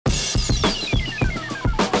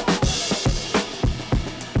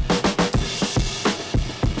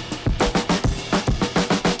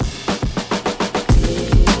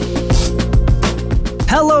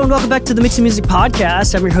welcome back to the Mixing Music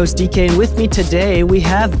Podcast. I'm your host, Dee Kei, and with me today we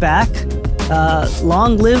have back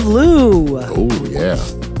Long Live Lu. Oh, yeah.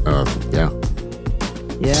 Yeah.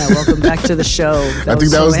 Yeah, welcome back to the show. I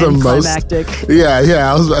think that was the most...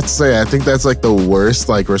 Yeah, I was about to say, I think that's like the worst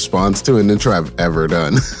like response to an intro I've ever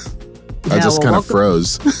done. I just kind of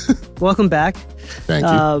froze. Welcome back. Thank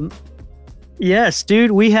you. Yes,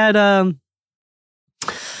 dude, we had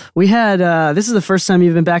this is the first time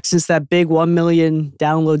you've been back since that big 1 million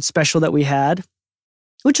download special that we had,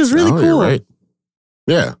 which was really cool. You're right.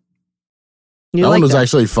 Yeah. That one was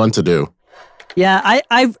actually fun to do. Yeah,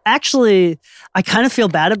 I kind of feel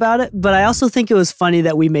bad about it, but I also think it was funny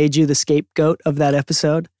that we made you the scapegoat of that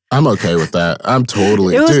episode. I'm okay with that. I'm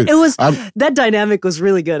totally... That dynamic was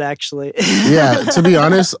really good, actually. Yeah, to be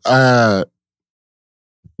honest, this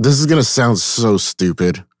is going to sound so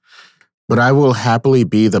stupid, but I will happily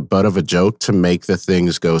be the butt of a joke to make the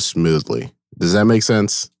things go smoothly. Does that make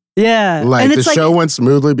sense? Yeah. Like, the show went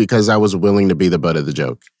smoothly because I was willing to be the butt of the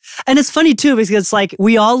joke. And it's funny, too, because it's like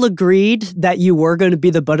we all agreed that you were going to be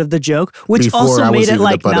the butt of the joke, which Before also I made was it even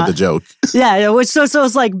like the butt of the joke. Yeah, which so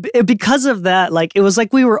it's like because of that, like it was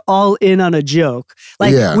like we were all in on a joke.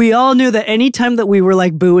 Like we all knew that anytime that we were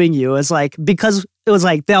like booing you, it's like because it was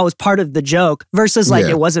like that was part of the joke versus like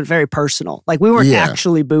it wasn't very personal. Like we weren't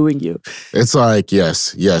actually booing you. It's like,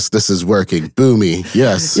 yes, this is working. Boo me.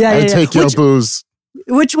 Yes. I take your boos.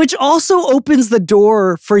 Which also opens the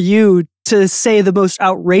door for you to say the most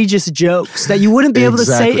outrageous jokes that you wouldn't be able to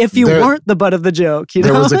say if you weren't the butt of the joke. You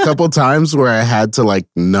know? There was a couple times where I had to like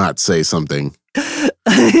not say something.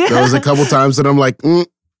 There was a couple times that I'm like, no,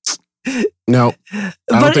 I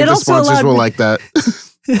don't think the sponsors will like that.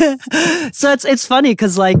 So it's funny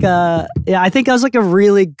because like, I think I was like a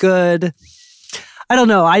really good, I don't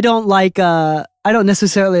know. I don't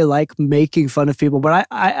necessarily like making fun of people, but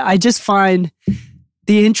I just find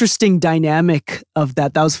the interesting dynamic of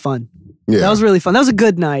that. That was fun. Yeah. That was really fun. That was a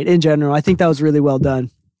good night in general. I think that was really well done.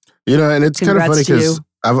 You know, and it's kind of funny because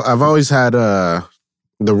I've always had the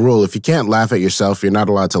rule, if you can't laugh at yourself, you're not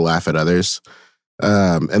allowed to laugh at others.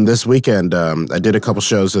 And this weekend, I did a couple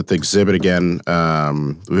shows at the exhibit again.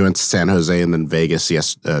 We went to San Jose and then Vegas,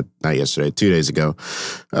 not yesterday, 2 days ago.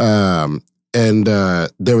 And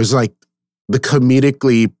there was like the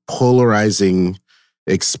comedically polarizing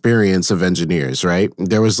experience of engineers, right?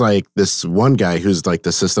 There was like this one guy who's like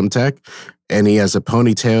the system tech, and he has a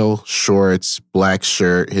ponytail, shorts, black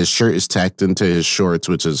shirt. His shirt is tacked into his shorts,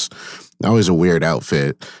 which is always a weird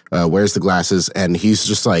outfit. Wears the glasses, and he's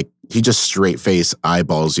just like, he just straight face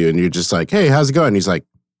eyeballs you, and you're just like, hey, how's it going? And he's like,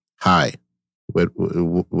 hi, what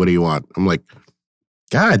do you want? I'm like,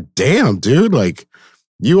 God damn, dude, like,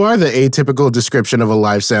 you are the atypical description of a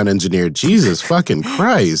live sound engineer. Jesus fucking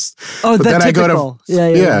Christ. Oh, but then typical.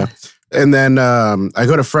 Yeah. And then I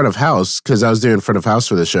go to front of house because I was doing front of house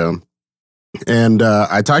for the show. And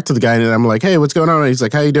I talked to the guy and I'm like, hey, what's going on? And he's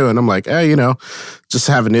like, how you doing? I'm like, hey, you know, just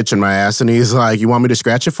have an itch in my ass. And he's like, you want me to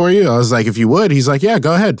scratch it for you? I was like, if you would. He's like, yeah,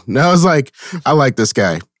 go ahead. And I was like, I like this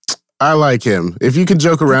guy. I like him. If you can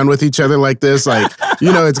joke around with each other like this, like,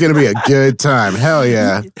 you know, it's going to be a good time. Hell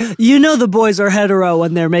yeah. You know the boys are hetero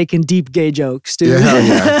when they're making deep gay jokes, dude. Yeah, hell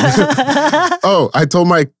yeah. Oh, I told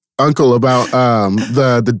my uncle about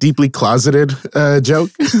the deeply closeted joke.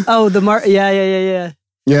 Oh, yeah.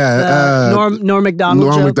 Yeah. Norm Macdonald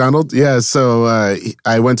Norm joke. Macdonald. Yeah. So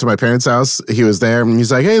I went to my parents' house. He was there and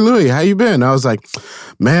he's like, hey, Louie, how you been? I was like,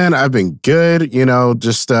 man, I've been good. You know,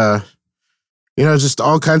 just all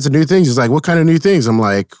kinds of new things. He's like, what kind of new things? I'm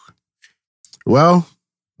like, well,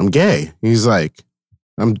 I'm gay. He's like,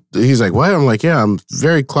 what? I'm like, yeah, I'm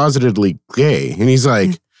very closetedly gay. And he's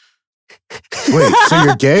like, wait, so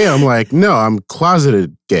you're gay? I'm like, no, I'm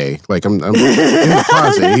closeted gay. Like, I'm in the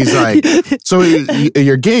closet. He's like, so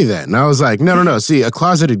you're gay then? And I was like, no. See, a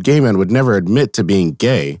closeted gay man would never admit to being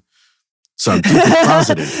gay. So I'm deeply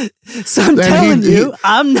closeted. So I'm telling you,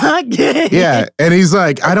 I'm not gay. Yeah. And he's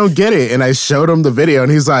like, I don't get it. And I showed him the video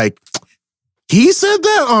and he's like, he said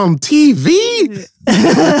that on TV?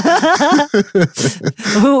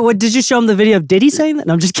 What did you show him the video of Diddy saying that?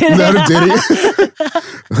 No, I'm just kidding. No, Diddy.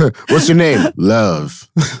 What's your name? Love.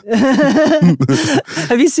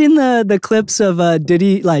 Have you seen the clips of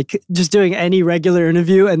Diddy like just doing any regular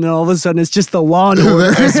interview and then all of a sudden it's just the Law and Order?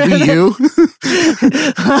 The SVU?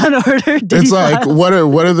 Law and Order. Diddy it's like, what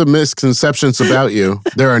are the misconceptions about you?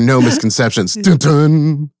 There are no misconceptions. Dun,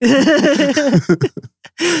 dun.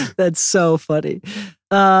 That's so funny.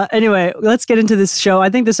 Anyway, let's get into this show. I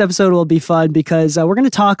think this episode will be fun because we're going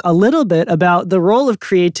to talk a little bit about the role of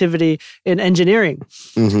creativity in engineering.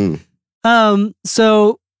 Mm-hmm.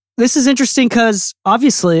 So this is interesting because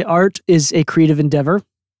obviously art is a creative endeavor.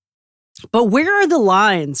 But where are the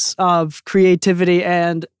lines of creativity?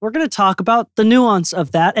 And we're going to talk about the nuance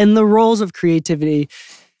of that and the roles of creativity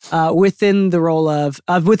within the role of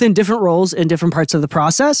within different roles in different parts of the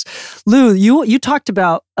process. Lu, you talked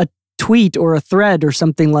about a tweet or a thread or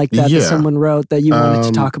something like that that someone wrote that you wanted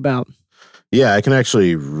to talk about. Yeah, I can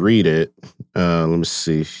actually read it. Let me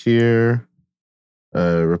see here.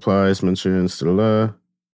 Replies, mentions,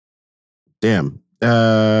 damn.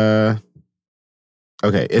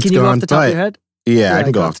 Okay, it's can you gone. Go off the top of your head? Yeah, I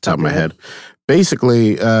can go off the top of my head.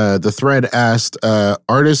 Basically, the thread asked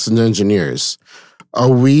artists and engineers, are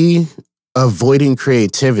we avoiding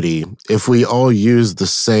creativity if we all use the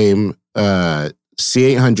same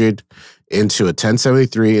C800 into a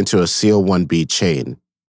 1073 into a CL1B chain?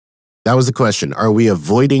 That was the question. Are we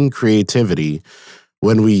avoiding creativity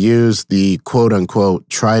when we use the quote-unquote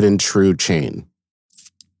tried and true chain?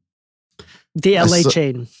 The LA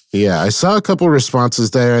chain. Yeah, I saw a couple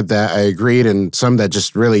responses there that I agreed and some that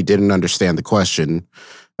just really didn't understand the question.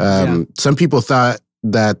 Some people thought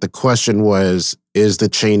that the question was, is the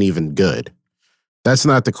chain even good? That's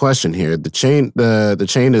not the question here. The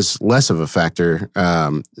chain is less of a factor.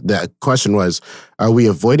 That question was, are we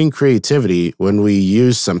avoiding creativity when we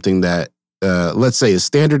use something that, let's say, is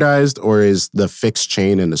standardized or is the fixed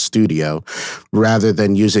chain in the studio, rather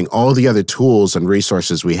than using all the other tools and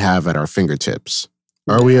resources we have at our fingertips?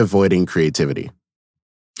 Are we avoiding creativity?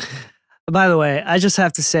 By the way, I just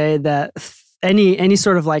have to say that any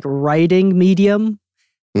sort of like writing medium,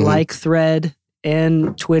 like Thread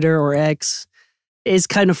and Twitter or X, is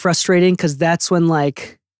kind of frustrating because that's when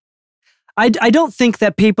like, I don't think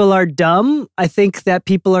that people are dumb. I think that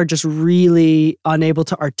people are just really unable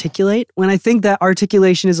to articulate. When I think that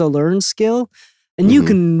articulation is a learned skill, and you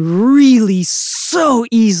can really so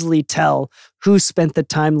easily tell who spent the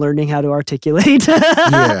time learning how to articulate.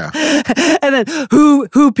 Yeah. And then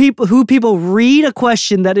who people read a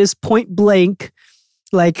question that is point blank,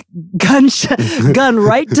 like gun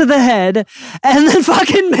right to the head, and then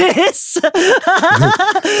fucking miss.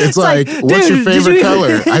 It's like, what's your favorite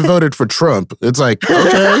color? I voted for Trump. It's like,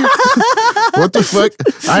 okay. What the fuck?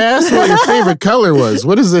 I asked what your favorite color was.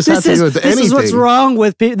 What does this have to do with anything? This is what's wrong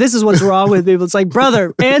with people. This is what's wrong with people. It's like,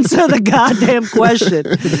 brother, answer the goddamn question.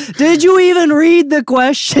 Did you even read the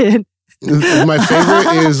question? My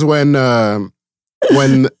favorite is when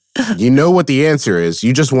you know what the answer is.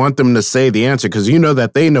 You just want them to say the answer because you know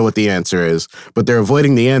that they know what the answer is, but they're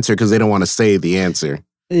avoiding the answer because they don't want to say the answer.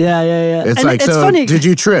 Yeah. It's and like, it's so funny. Did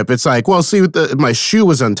you trip? It's like, well, see, my shoe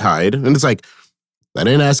was untied. And it's like, I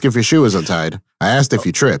didn't ask if your shoe was untied. I asked if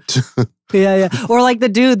you tripped. Yeah. Or like the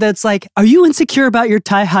dude that's like, are you insecure about your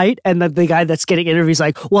tie height? And the guy that's getting interviewed is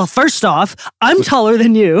like, well, first off, I'm taller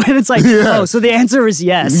than you. And it's like, oh, so the answer is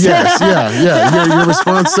yes. Yes, yeah. Your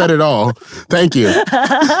response said it all. Thank you.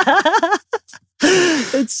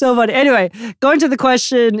 It's so funny. Anyway, going to the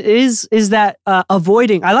question, is that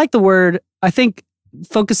avoiding? I like the word. I think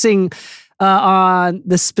focusing on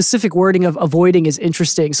the specific wording of avoiding is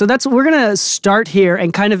interesting. So we're going to start here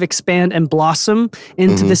and kind of expand and blossom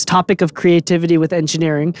into this topic of creativity with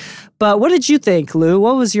engineering. But what did you think, Lu?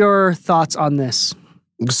 What was your thoughts on this?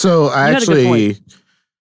 So I actually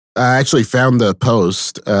found the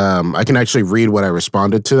post. I can actually read what I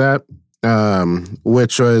responded to that.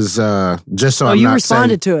 Which was just so I'm you not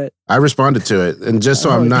responded to it. I responded to it, and just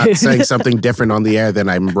so I'm not saying something different on the air than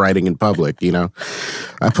I'm writing in public, you know.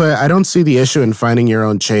 I don't see the issue in finding your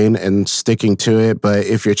own chain and sticking to it, but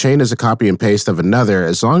if your chain is a copy and paste of another,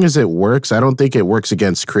 as long as it works, I don't think it works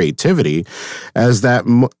against creativity, as that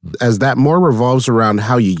more revolves around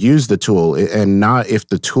how you use the tool and not if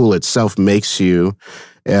the tool itself makes you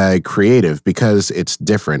creative, because it's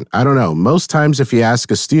different. I don't know. Most times if you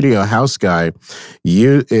ask a studio house guy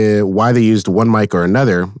why they used one mic or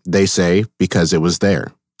another, they say because it was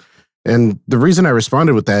there. And the reason I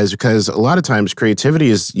responded with that is because a lot of times creativity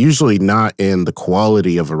is usually not in the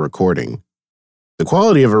quality of a recording. The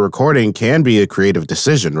quality of a recording can be a creative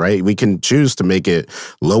decision, right? We can choose to make it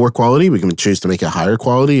lower quality. We can choose to make it higher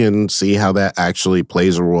quality and see how that actually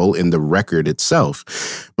plays a role in the record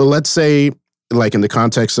itself. But let's say, like in the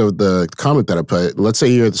context of the comment that I put, let's say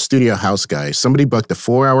you're the studio house guy. Somebody booked a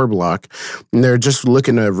 4-hour block and they're just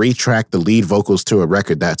looking to retrack the lead vocals to a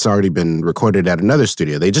record that's already been recorded at another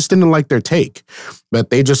studio. They just didn't like their take,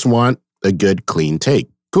 but they just want a good, clean take.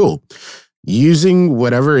 Cool. Using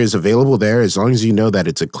whatever is available there, as long as you know that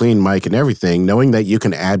it's a clean mic and everything, knowing that you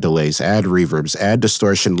can add delays, add reverbs, add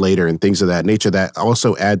distortion later and things of that nature that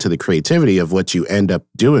also add to the creativity of what you end up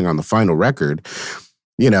doing on the final record,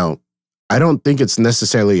 you know, I don't think it's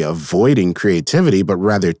necessarily avoiding creativity, but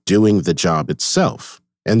rather doing the job itself.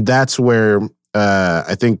 And that's where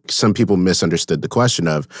I think some people misunderstood the question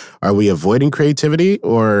of, are we avoiding creativity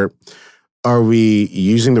or are we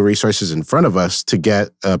using the resources in front of us to get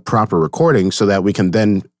a proper recording so that we can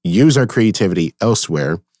then use our creativity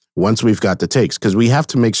elsewhere once we've got the takes? Because we have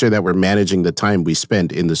to make sure that we're managing the time we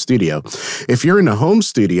spend in the studio. If you're in a home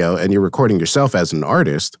studio and you're recording yourself as an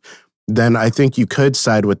artist, then I think you could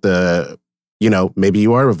side with the, maybe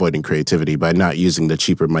you are avoiding creativity by not using the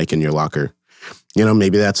cheaper mic in your locker.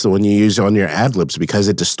 Maybe that's the one you use on your ad-libs because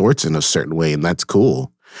it distorts in a certain way, and that's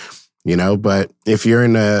cool. But if you're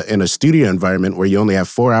in a studio environment where you only have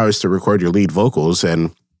 4 hours to record your lead vocals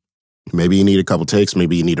and maybe you need a couple takes,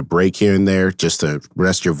 maybe you need a break here and there just to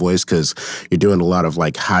rest your voice because you're doing a lot of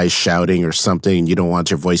like high shouting or something. You don't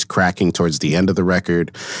want your voice cracking towards the end of the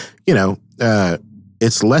record.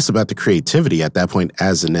 It's less about the creativity at that point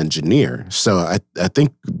as an engineer. So I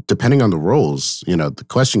think depending on the roles, the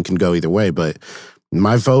question can go either way, but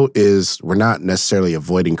my vote is we're not necessarily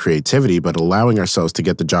avoiding creativity, but allowing ourselves to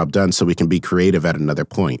get the job done so we can be creative at another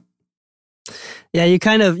point. Yeah, you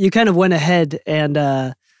kind of went ahead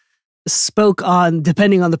and spoke on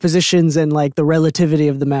depending on the positions and like the relativity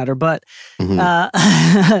of the matter. But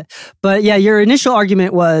but yeah, your initial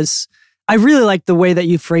argument was, I really like the way that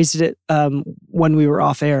you phrased it when we were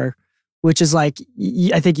off air, which is like,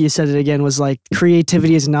 I think you said it again, was like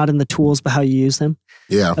creativity is not in the tools, but how you use them.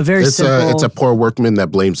 Yeah, it's a poor workman that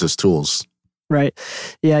blames his tools. Right.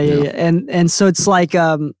 Yeah. And so it's like,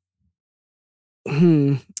 I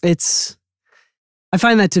find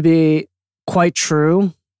that to be quite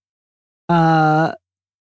true.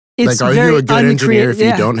 It's are you a good engineer if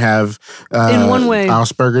you don't have in one way,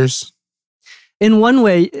 Asperger's? In one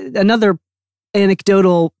way, another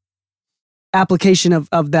anecdotal application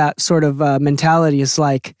of that sort of mentality is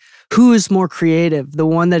like, who is more creative? The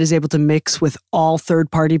one that is able to mix with all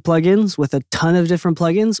third-party plugins with a ton of different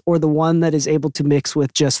plugins, or the one that is able to mix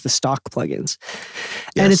with just the stock plugins?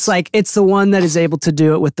 Yes. And it's like, it's the one that is able to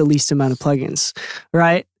do it with the least amount of plugins,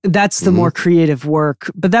 right? That's the more creative work.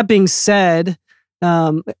 But that being said,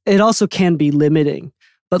 it also can be limiting.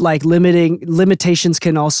 But like limitations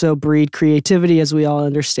can also breed creativity, as we all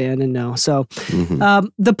understand and know. So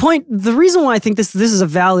the reason why I think this is a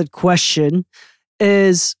valid question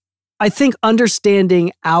is I think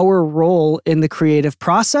understanding our role in the creative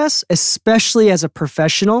process, especially as a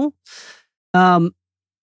professional, one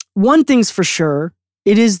thing's for sure,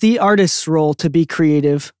 it is the artist's role to be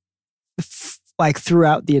creative like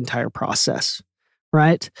throughout the entire process.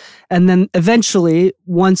 Right? And then eventually,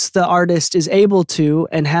 once the artist is able to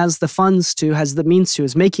and has the funds to, has the means to,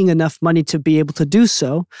 is making enough money to be able to do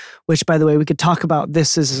so, which, by the way, we could talk about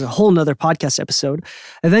this as a whole nother podcast episode.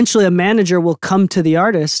 Eventually, a manager will come to the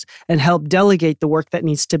artist and help delegate the work that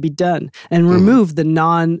needs to be done and remove the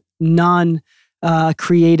non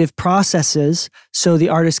creative processes so the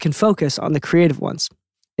artist can focus on the creative ones.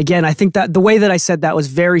 Again, I think that the way that I said that was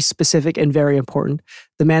very specific and very important.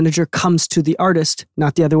 The manager comes to the artist,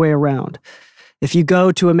 not the other way around. If you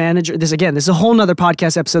go to a manager, this is a whole nother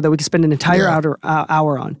podcast episode that we could spend an entire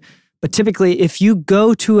hour on. But typically, if you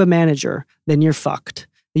go to a manager, then you're fucked.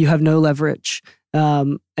 You have no leverage,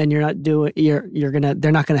 and you're not doing.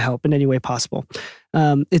 They're not gonna help in any way possible.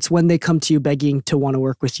 It's when they come to you begging to want to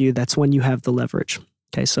work with you, that's when you have the leverage.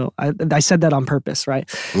 Okay, so I said that on purpose, right?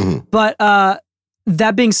 But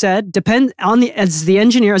that being said, as the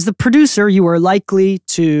engineer, as the producer, you are likely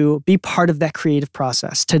to be part of that creative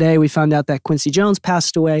process. Today, we found out that Quincy Jones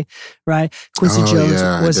passed away, right? Quincy Jones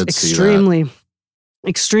was extremely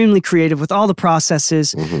creative with all the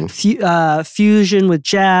processes, fusion with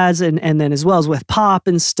jazz, and then as well as with pop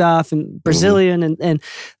and stuff, and Brazilian, and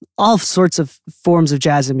all sorts of forms of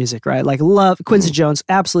jazz and music, right? Like, love Quincy Jones,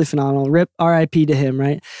 absolutely phenomenal. RIP, R.I.P. to him,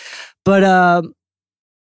 right? But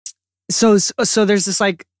So there's this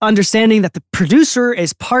like understanding that the producer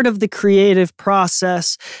is part of the creative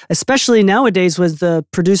process, especially nowadays when the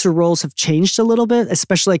producer roles have changed a little bit,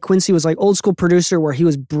 especially like Quincy was like old school producer where he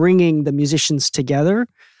was bringing the musicians together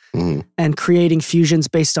and creating fusions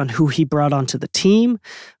based on who he brought onto the team,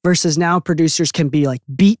 versus now producers can be like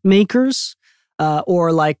beat makers,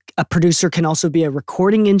 or like a producer can also be a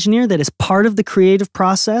recording engineer that is part of the creative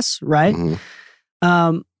process, right?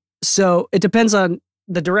 So it depends on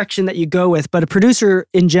the direction that you go with, but a producer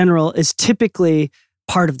in general is typically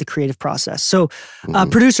part of the creative process. So a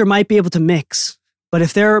producer might be able to mix, but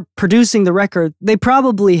if they're producing the record, they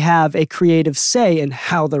probably have a creative say in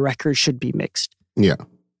how the record should be mixed. Yeah.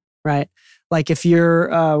 Right? Like if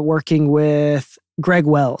you're working with Greg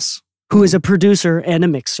Wells, who is a producer and a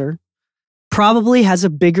mixer, probably has a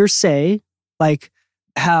bigger say, like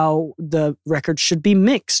how the record should be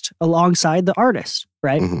mixed alongside the artist,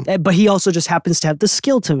 right? But he also just happens to have the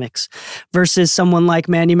skill to mix, versus someone like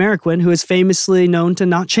Manny Marroquin, who is famously known to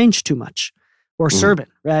not change too much, or Serban,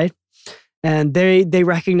 right? And they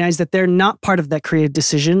recognize that they're not part of that creative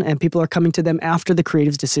decision, and people are coming to them after the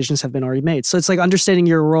creative decisions have been already made. So it's like understanding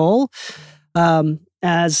your role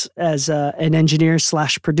as an engineer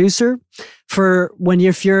 / producer, for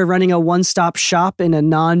if you're running a one-stop shop in a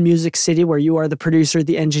non-music city where you are the producer,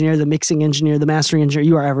 the engineer, the mixing engineer, the mastering engineer,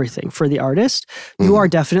 you are everything for the artist. You are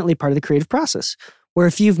definitely part of the creative process. Where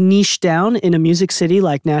if you've niched down in a music city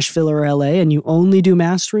like Nashville or LA, and you only do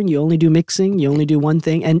mastering, you only do mixing, you only do one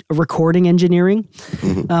thing, and recording engineering,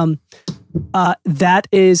 that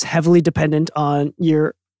is heavily dependent on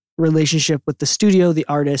your relationship with the studio, the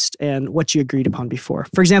artist, and what you agreed upon before.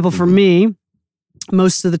 For example, for me,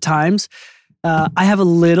 most of the times, I have a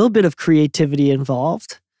little bit of creativity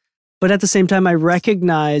involved, but at the same time, I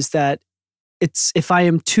recognize that if I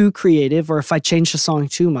am too creative, or if I change the song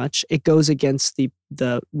too much, it goes against the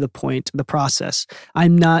point, the process.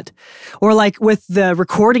 I'm not, or like with the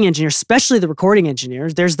recording engineer, especially the recording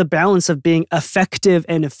engineers, there's the balance of being effective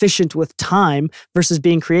and efficient with time versus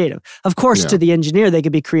being creative. Of course, to the engineer, they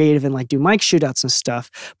could be creative and like do mic shootouts and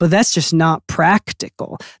stuff, but that's just not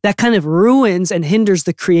practical. That kind of ruins and hinders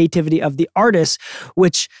the creativity of the artist,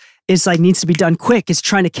 which is like needs to be done quick. It's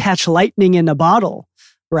trying to catch lightning in a bottle,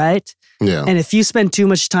 right? Yeah. And if you spend too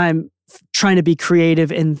much time trying to be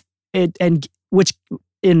creative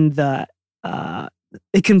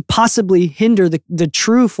it can possibly hinder the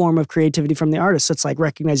true form of creativity from the artist. So it's like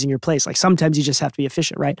recognizing your place. Like sometimes you just have to be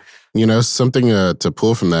efficient, right? You know, something to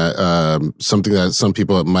pull from that, something that some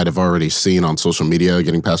people might have already seen on social media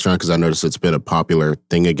getting passed around, because I noticed it's been a popular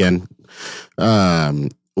thing again.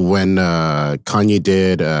 When Kanye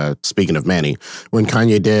did, speaking of Manny, when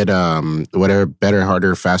Kanye did whatever, Better,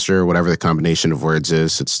 Harder, Faster, whatever the combination of words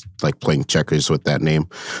is, it's like playing checkers with that name.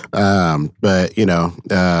 But, you know,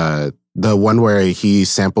 the one where he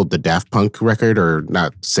sampled the Daft Punk record, or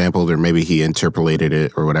not sampled, or maybe he interpolated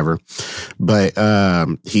it or whatever. But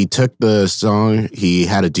he took the song, he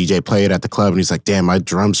had a DJ play it at the club, and he's like, damn, my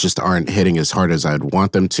drums just aren't hitting as hard as I'd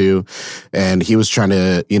want them to. And he was trying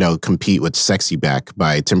to, you know, compete with Sexy Back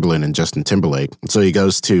by Timbaland and Justin Timberlake. So he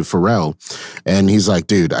goes to Pharrell, and he's like,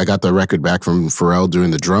 dude, I got the record back from Pharrell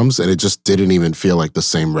doing the drums, and it just didn't even feel like the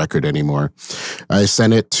same record anymore. I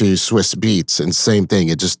sent it to Swiss Beats, and same thing,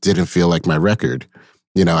 it just didn't feel like my record.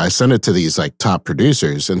 You know, I sent it to these like top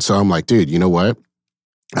producers, and so I'm like, dude, you know what?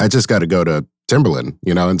 I just got to go to Timbaland,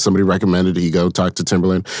 you know, and somebody recommended he go talk to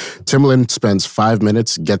Timbaland. Timbaland spends 5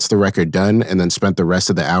 minutes, gets the record done, and then spent the rest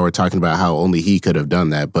of the hour talking about how only he could have done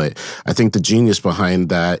that. But I think the genius behind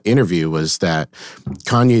that interview was that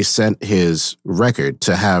Kanye sent his record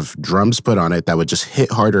to have drums put on it that would just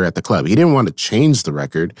hit harder at the club. He didn't want to change the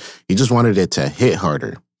record. He just wanted it to hit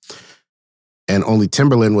harder. And only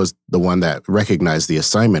Timbaland was the one that recognized the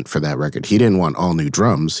assignment for that record. He didn't want all new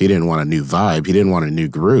drums. He didn't want a new vibe. He didn't want a new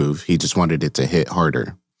groove. He just wanted it to hit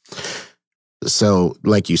harder. So,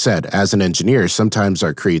 like you said, as an engineer, sometimes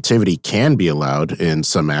our creativity can be allowed in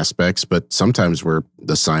some aspects, but sometimes we're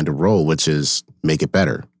assigned a role, which is make it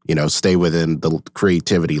better. You know, stay within the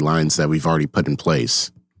creativity lines that we've already put in place.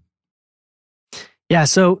 Yeah,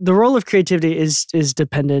 so the role of creativity is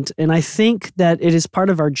dependent, and I think that it is part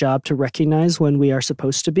of our job to recognize when we are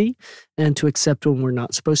supposed to be and to accept when we're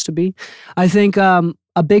not supposed to be. I think a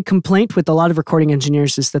big complaint with a lot of recording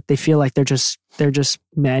engineers is that they feel like they're just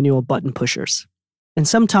manual button pushers. And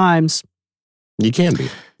sometimes you can be.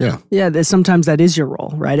 Yeah. Yeah, sometimes that is your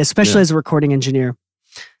role, right? Especially as a recording engineer.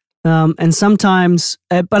 And sometimes,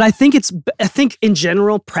 but I think in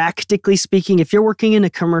general, practically speaking, if you're working in a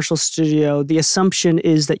commercial studio, the assumption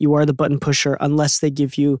is that you are the button pusher unless they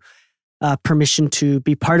give you permission to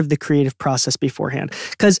be part of the creative process beforehand.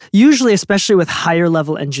 Because usually, especially with higher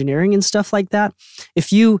level engineering and stuff like that,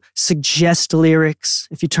 if you suggest lyrics,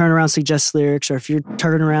 if you turn around, suggest lyrics, or if you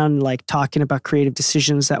turn around like talking about creative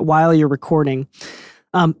decisions that while you're recording,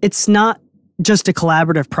 it's not just a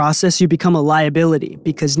collaborative process. You become a liability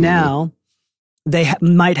because now they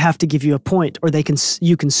might have to give you a point, or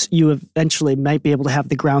you eventually might be able to have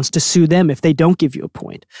the grounds to sue them if they don't give you a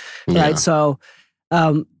point, right? So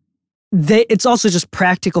it's also just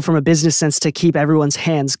practical from a business sense to keep everyone's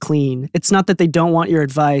hands clean. It's not that they don't want your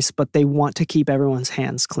advice, but they want to keep everyone's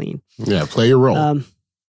hands clean. Yeah, play your role.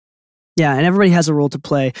 Yeah, and everybody has a role to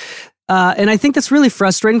play. And I think that's really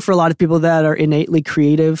frustrating for a lot of people that are innately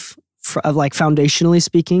creative, like foundationally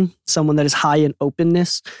speaking, someone that is high in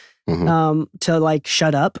openness. to like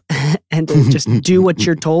shut up and to just do what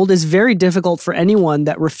you're told is very difficult for anyone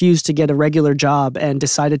that refused to get a regular job and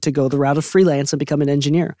decided to go the route of freelance and become an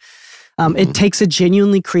engineer. It takes a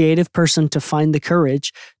genuinely creative person to find the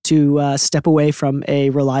courage to step away from a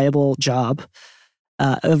reliable job,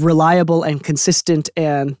 a reliable and consistent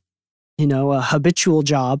and a habitual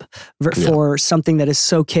job for something that is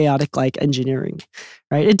so chaotic like engineering,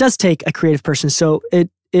 right? It does take a creative person. So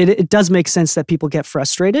it does make sense that people get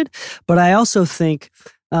frustrated. But I also think,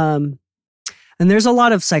 and there's a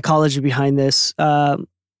lot of psychology behind this. I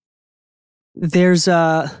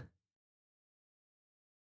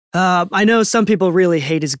know some people really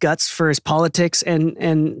hate his guts for his politics,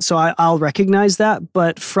 and so I'll recognize that.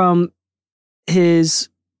 But from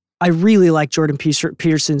I really like Jordan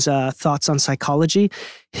Peterson's thoughts on psychology.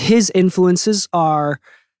 His influences are,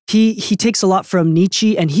 he takes a lot from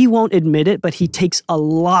Nietzsche, and he won't admit it, but he takes a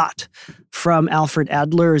lot from Alfred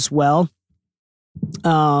Adler as well.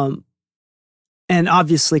 And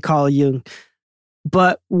obviously Carl Jung.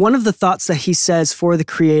 But one of the thoughts that he says for the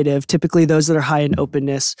creative, typically those that are high in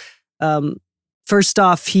openness, first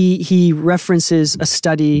off, he references a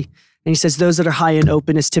study, and he says those that are high in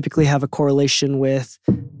openness typically have a correlation with,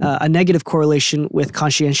 a negative correlation with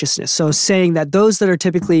conscientiousness. So saying that those that are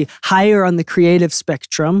typically higher on the creative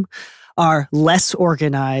spectrum are less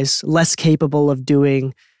organized, less capable of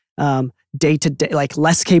doing day-to-day, like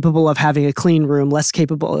less capable of having a clean room, less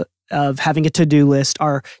capable of having a to-do list,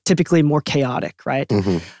 are typically more chaotic, right?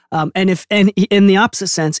 And in the opposite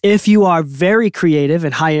sense, if you are very creative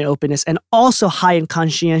and high in openness and also high in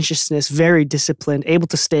conscientiousness, very disciplined, able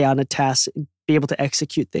to stay on a task, be able to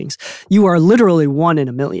execute things, you are literally 1 in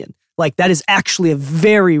a million. Like that is actually a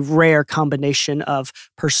very rare combination of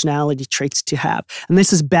personality traits to have. And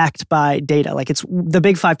this is backed by data. Like it's the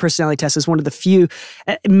Big 5 personality test is one of the few,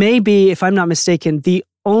 maybe if I'm not mistaken, the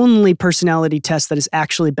only personality test that is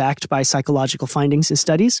actually backed by psychological findings and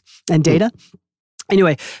studies and data.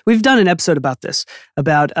 Anyway, we've done an episode about this,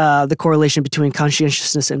 about the correlation between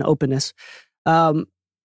conscientiousness and openness.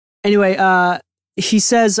 He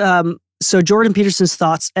says, so Jordan Peterson's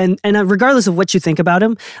thoughts, and regardless of what you think about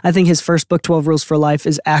him, I think his first book, 12 Rules for Life,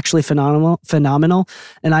 is actually phenomenal.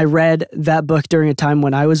 And I read that book during a time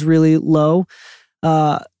when I was really low,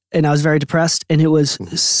 and I was very depressed, and it was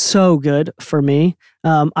so good for me.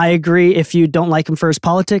 I agree, if you don't like him for his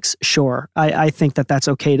politics, sure. I think that that's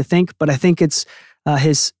okay to think, but I think it's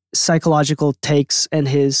his psychological takes and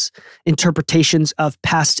his interpretations of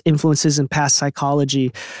past influences and past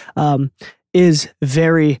psychology is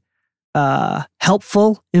very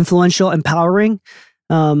helpful, influential, empowering.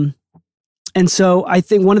 And so I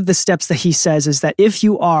think one of the steps that he says is that if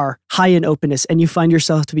you are high in openness and you find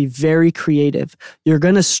yourself to be very creative, you're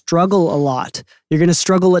going to struggle a lot. You're going to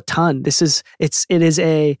struggle a ton. It is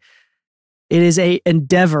a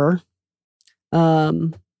endeavor,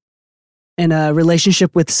 and a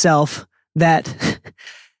relationship with self that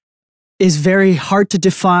is very hard to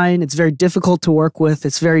define. It's very difficult to work with.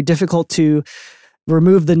 It's very difficult to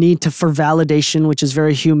remove the need for validation, which is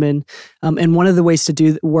very human. And one of the ways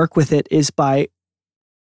to work with it is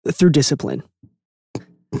through discipline.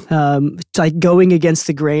 Like going against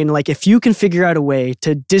the grain. Like if you can figure out a way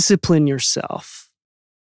to discipline yourself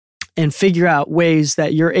and figure out ways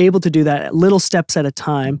that you're able to do that at little steps at a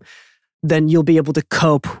time, then you'll be able to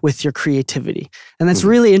cope with your creativity. And that's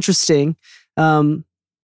really interesting. Those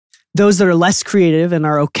that are less creative and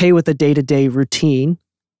are okay with the day-to-day routine,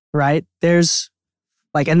 right?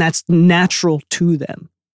 And that's natural to them.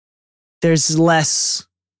 There's less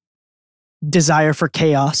desire for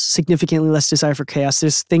chaos, significantly less desire for chaos.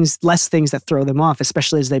 There's less things that throw them off,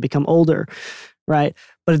 especially as they become older, right?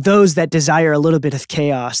 But those that desire a little bit of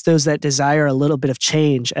chaos, those that desire a little bit of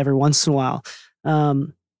change every once in a while,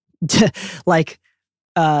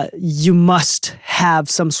 you must have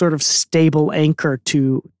some sort of stable anchor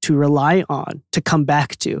to rely on, to come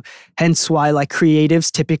back to. Hence why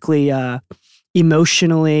creatives typically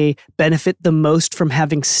emotionally benefit the most from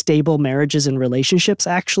having stable marriages and relationships.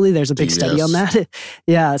 Actually, there's a big study on that.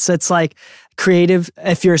 Yeah. So it's like creative,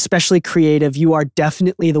 if you're especially creative, you are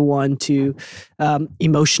definitely the one to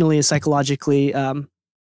emotionally and psychologically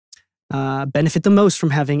benefit the most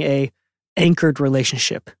from having a anchored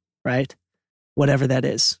relationship, right? Whatever that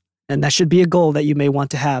is. And that should be a goal that you may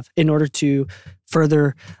want to have in order to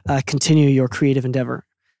further continue your creative endeavor.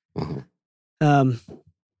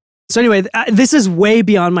 So anyway, this is way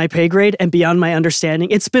beyond my pay grade and beyond my understanding.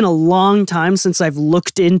 It's been a long time since I've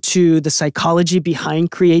looked into the psychology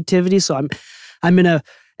behind creativity. So I'm going to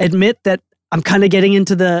admit that I'm kind of getting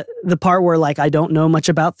into the part where I don't know much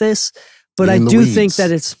about this, but I do think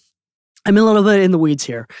that I'm a little bit in the weeds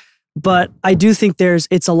here. But I do think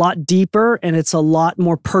it's a lot deeper and it's a lot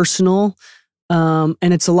more personal. And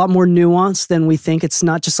it's a lot more nuanced than we think. It's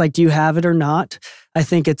not just like, do you have it or not? I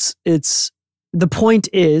think the point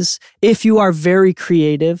is, if you are very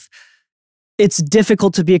creative, it's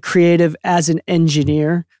difficult to be a creative as an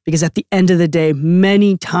engineer, because at the end of the day,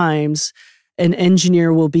 many times an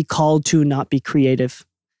engineer will be called to not be creative,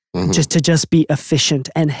 just be efficient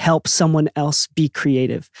and help someone else be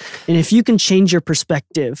creative. And if you can change your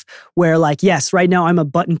perspective where like, yes, right now I'm a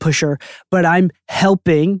button pusher, but I'm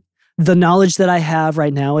helping. The knowledge that I have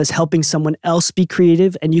right now is helping someone else be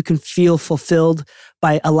creative, and you can feel fulfilled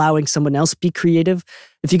by allowing someone else be creative.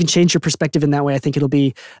 If you can change your perspective in that way, I think it'll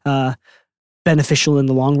be beneficial in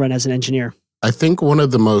the long run as an engineer. I think one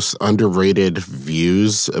of the most underrated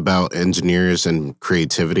views about engineers and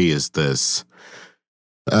creativity is this.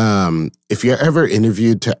 If you're ever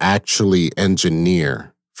interviewed to actually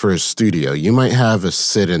engineer for a studio, you might have a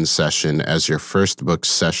sit-in session as your first book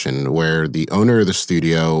session where the owner of the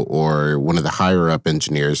studio or one of the higher-up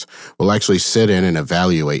engineers will actually sit in and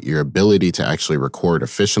evaluate your ability to actually record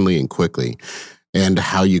efficiently and quickly and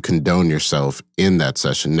how you condone yourself in that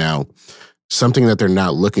session. Now, something that they're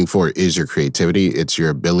not looking for is your creativity. It's your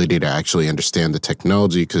ability to actually understand the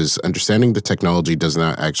technology, because understanding the technology does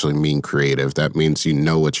not actually mean creative. That means you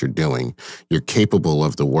know what you're doing. You're capable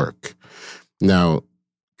of the work. Now,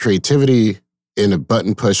 creativity in a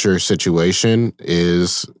button pusher situation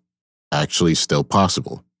is actually still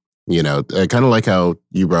possible. You know, kind of like how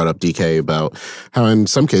you brought up, DK, about how in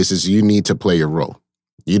some cases you need to play your role.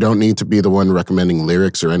 You don't need to be the one recommending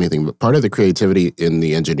lyrics or anything, but part of the creativity in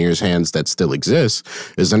the engineer's hands that still exists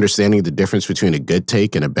is understanding the difference between a good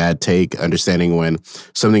take and a bad take, understanding when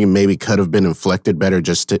something maybe could have been inflected better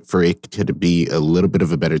for it to be a little bit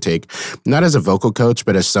of a better take, not as a vocal coach,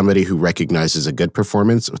 but as somebody who recognizes a good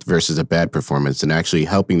performance versus a bad performance and actually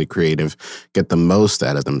helping the creative get the most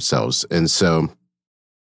out of themselves. And so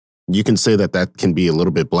you can say that that can be a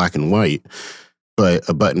little bit black and white, but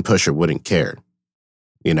a button pusher wouldn't care.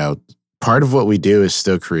 You know, part of what we do is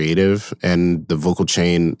still creative, and the vocal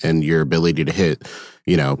chain and your ability to hit,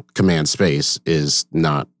 you know, command space is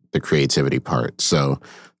not the creativity part. So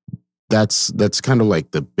that's kind of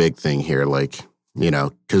like the big thing here, like, you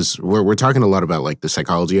know, because we're talking a lot about like the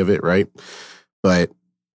psychology of it, right? But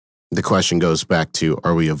the question goes back to,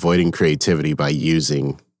 are we avoiding creativity by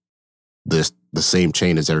using the same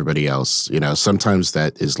chain as everybody else? You know, sometimes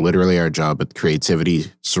that is literally our job, but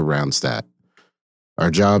creativity surrounds that. Our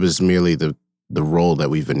job is merely the role that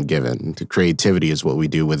we've been given. The creativity is what we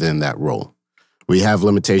do within that role. We have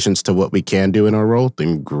limitations to what we can do in our role,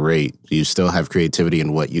 then great. You still have creativity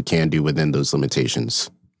in what you can do within those limitations.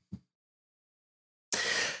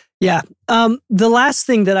 Yeah. The last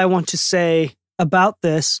thing that I want to say about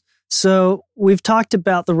this, so we've talked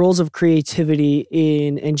about the roles of creativity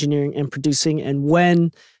in engineering and producing, and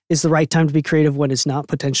when is the right time to be creative, when is not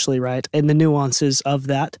potentially, right? And the nuances of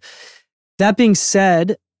that. That being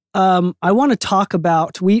said, I want to talk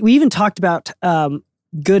about, we even talked about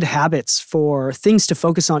good habits for things to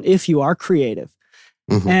focus on if you are creative.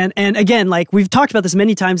 And again, like we've talked about this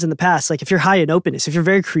many times in the past, like if you're high in openness, if you're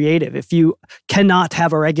very creative, if you cannot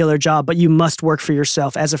have a regular job, but you must work for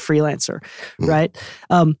yourself as a freelancer, right?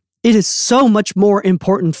 It is so much more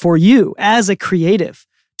important for you as a creative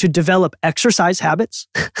to develop exercise habits,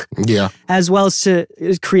 as well as to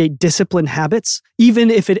create discipline habits,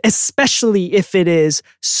 especially if it is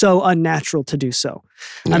so unnatural to do so.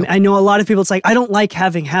 I mean, I know a lot of people, it's like, I don't like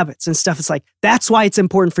having habits and stuff. It's like, that's why it's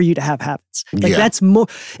important for you to have habits. Like that's more,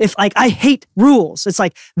 if like, I hate rules, it's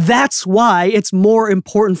like, that's why it's more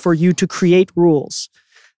important for you to create rules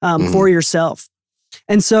for yourself.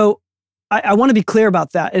 And so I want to be clear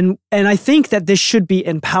about that. And I think that this should be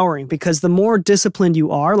empowering, because the more disciplined you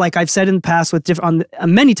are, like I've said in the past with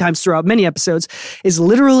many times throughout many episodes, is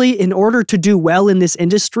literally in order to do well in this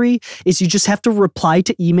industry is you just have to reply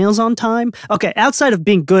to emails on time. Okay, outside of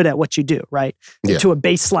being good at what you do, right? To a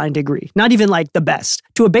baseline degree, not even like the best,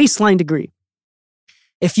 to a baseline degree.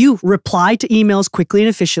 If you reply to emails quickly and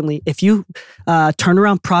efficiently, if you turn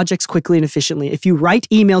around projects quickly and efficiently, if you write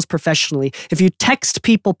emails professionally, if you text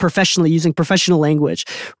people professionally using professional language,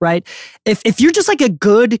 right? If you're just like a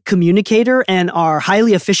good communicator and are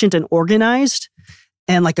highly efficient and organized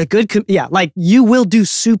and like a good, like you will do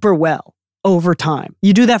super well over time.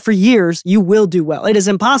 You do that for years, you will do well. It is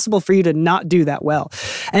impossible for you to not do that well.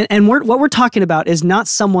 And what we're talking about is not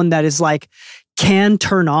someone that is like can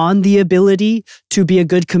turn on the ability to be a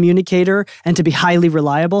good communicator and to be highly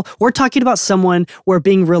reliable. We're talking about someone where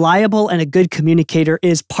being reliable and a good communicator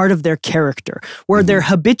is part of their character, where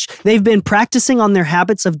they've been practicing on their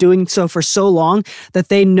habits of doing so for so long that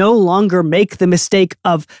they no longer make the mistake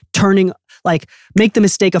of forgetting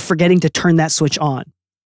to turn that switch on.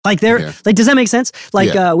 Like does that make sense?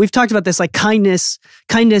 We've talked about this, like kindness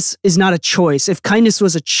is not a choice. If kindness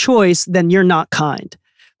was a choice, then you're not kind.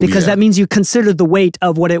 Because that means you consider the weight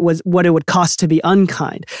of what it would cost to be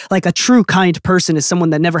unkind. Like a true kind person is someone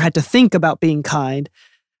that never had to think about being kind,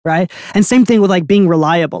 right? And same thing with like being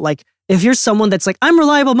reliable. Like if you're someone that's like, I'm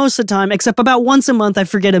reliable most of the time, except about once a month I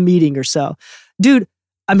forget a meeting or so. Dude,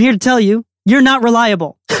 I'm here to tell you, you're not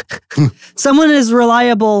reliable. Someone that is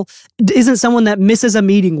reliable isn't someone that misses a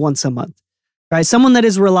meeting once a month. Right? Someone that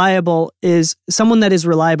is reliable is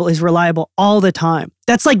reliable all the time.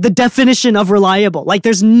 That's like the definition of reliable. Like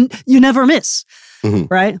you never miss,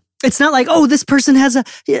 right? It's not like, oh, this person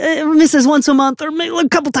misses once a month or maybe a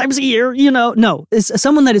couple times a year, No, it's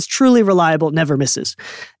someone that is truly reliable, never misses.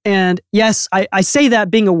 And yes, I say that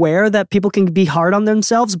being aware that people can be hard on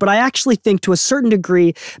themselves, but I actually think to a certain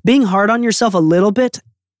degree, being hard on yourself a little bit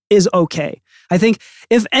is okay. I think,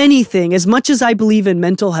 if anything, as much as I believe in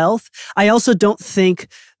mental health, I also don't think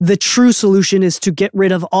the true solution is to get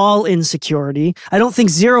rid of all insecurity. I don't think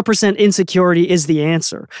 0% insecurity is the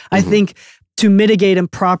answer. I think to mitigate and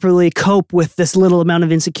properly cope with this little amount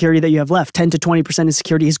of insecurity that you have left, 10 to 20%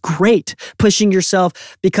 insecurity is great. Pushing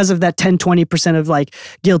yourself because of that 10, 20% of like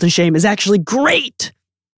guilt and shame is actually great,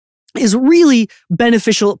 is really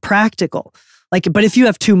beneficial, practical. But if you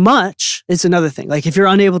have too much, it's another thing. Like if you're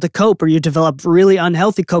unable to cope or you develop really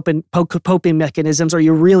unhealthy coping mechanisms or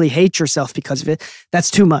you really hate yourself because of it, that's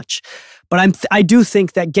too much. But I do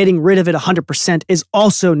think that getting rid of it 100% is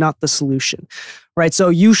also not the solution, right? So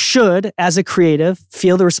you should, as a creative,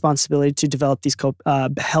 feel the responsibility to develop these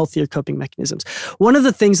healthier coping mechanisms. One of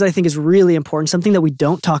the things that I think is really important, something that we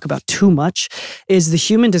don't talk about too much, is the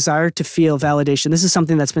human desire to feel validation. This is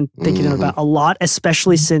something that's been thinking about a lot,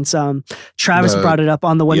 especially since Travis brought it up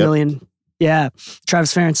on the 1 million. Yeah,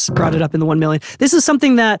 Travis Ference brought it up in the 1 million. This is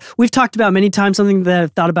something that we've talked about many times, something that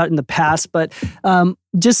I've thought about in the past, but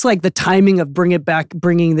just like the timing of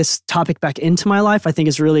bringing this topic back into my life, I think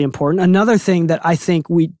is really important. Another thing that I think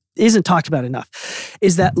isn't talked about enough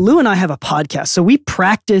is that Lu and I have a podcast. So we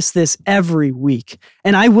practice this every week.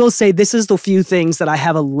 And I will say this is the few things that I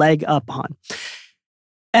have a leg up on.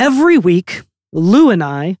 Every week, Lu and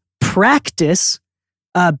I practice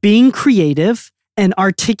being creative and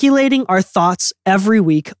articulating our thoughts every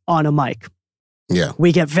week on a mic. Yeah.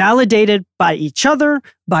 We get validated by each other,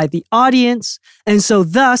 by the audience. And so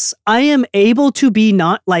thus I am able to be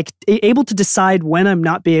able to decide when I'm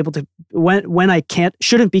not be able to, when I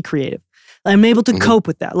shouldn't be creative. I'm able to cope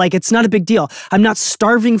with that. Like, it's not a big deal. I'm not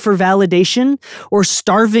starving for validation or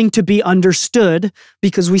starving to be understood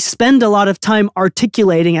because we spend a lot of time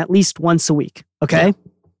articulating at least once a week. Okay. Yeah.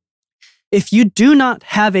 If you do not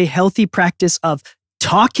have a healthy practice of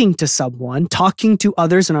talking to someone, talking to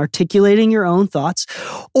others and articulating your own thoughts,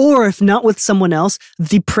 or if not with someone else,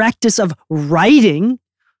 the practice of writing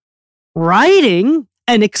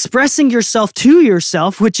and expressing yourself to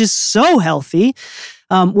yourself, which is so healthy,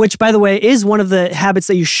 which by the way is one of the habits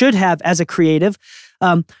that you should have as a creative.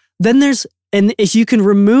 And if you can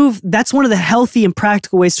remove, that's one of the healthy and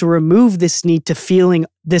practical ways to remove this need to feeling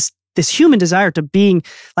this human desire to being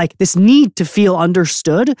like this need to feel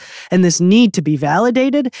understood and this need to be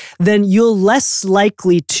validated, then you're less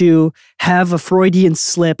likely to have a Freudian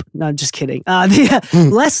slip. No, I'm just kidding.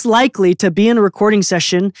 Less likely to be in a recording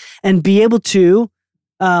session and be able to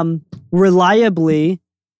reliably,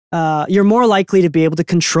 you're more likely to be able to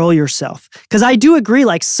control yourself. Because I do agree,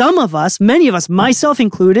 like some of us, many of us, myself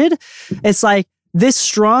included, it's like this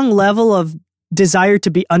strong level of desire to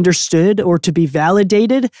be understood or to be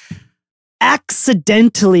validated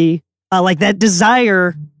accidentally, like that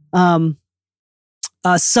desire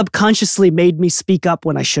subconsciously made me speak up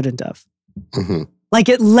when I shouldn't have. Like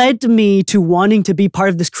it led me to wanting to be part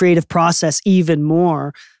of this creative process even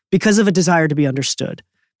more because of a desire to be understood,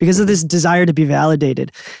 because of this desire to be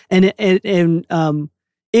validated. And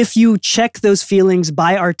if you check those feelings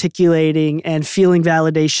by articulating and feeling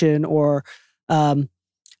validation or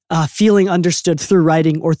feeling understood through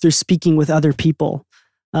writing or through speaking with other people,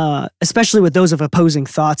 especially with those of opposing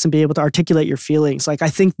thoughts, and be able to articulate your feelings. Like I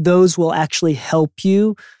think those will actually help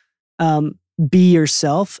you be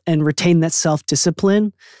yourself and retain that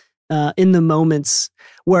self-discipline in the moments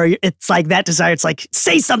where it's like that desire. It's like,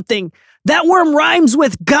 say something. That worm rhymes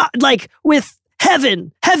with God, like with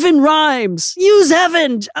heaven rhymes, use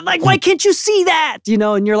heaven. Like, why can't you see that? You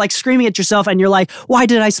know, and you're like screaming at yourself and you're like, why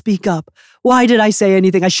did I speak up? Why did I say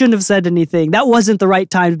anything? I shouldn't have said anything. That wasn't the right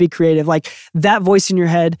time to be creative. Like that voice in your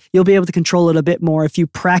head, you'll be able to control it a bit more if you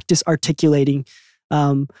practice articulating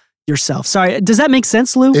yourself. Sorry, does that make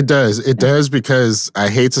sense, Lu? It does. It does, because I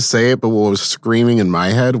hate to say it, but what was screaming in my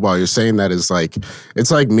head while you're saying that is like, it's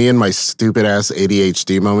like me and my stupid ass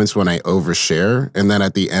ADHD moments when I overshare. And then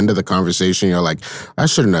at the end of the conversation, you're like, I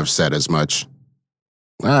shouldn't have said as much.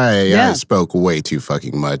 I spoke way too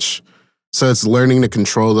fucking much. So it's learning to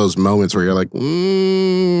control those moments where you're like, this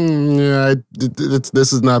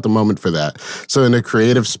is not the moment for that. So in a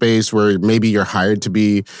creative space where maybe you're hired to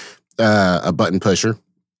be a button pusher,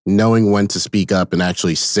 knowing when to speak up and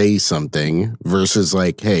actually say something versus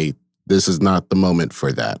like, hey, this is not the moment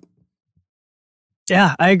for that.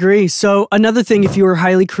 Yeah, I agree. So another thing, if you were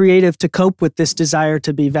highly creative to cope with this desire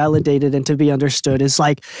to be validated and to be understood, is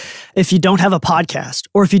like, if you don't have a podcast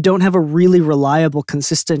or if you don't have a really reliable,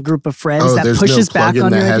 consistent group of friends that pushes back on your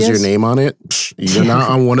ideas. There's no plugin that has your name on it. You're not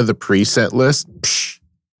on one of the preset lists.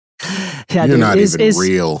 Yeah, you're not even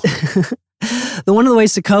real. One of the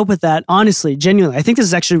ways to cope with that, honestly, genuinely, I think this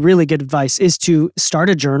is actually really good advice, is to start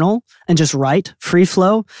a journal and just write, free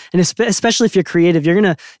flow. And especially if you're creative, you're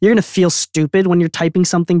gonna feel stupid when you're typing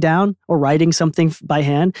something down or writing something by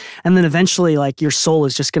hand. And then eventually, like, your soul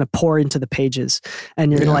is just gonna pour into the pages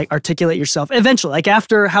and you're gonna like articulate yourself. Eventually, like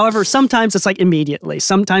after, however, sometimes it's like immediately.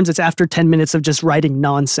 Sometimes it's after 10 minutes of just writing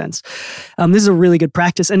nonsense. This is a really good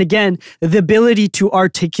practice. And again, the ability to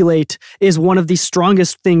articulate is one of the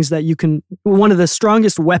strongest things that you can, one of the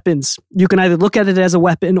strongest weapons. You can either look at it as a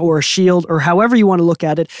weapon or a shield or however you want to look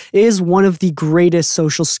at it, is one of the greatest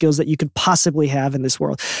social skills that you could possibly have in this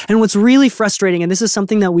world. And what's really frustrating, and this is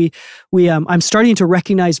something that I'm starting to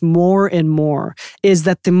recognize more and more, is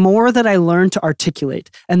that the more that I learn to articulate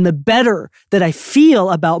and the better that I feel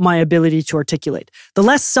about my ability to articulate, the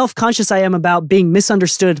less self-conscious I am about being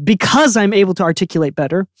misunderstood because I'm able to articulate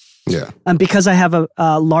better. Yeah. Because I have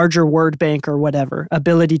a larger word bank or whatever,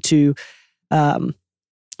 ability to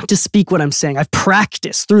speak what I'm saying. I've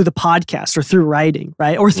practiced through the podcast or through writing,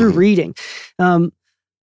 right? Or through reading. In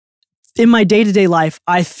my day-to-day life,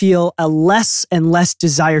 I feel a less and less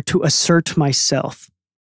desire to assert myself.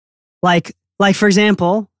 Like for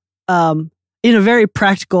example, in a very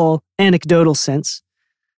practical, anecdotal sense,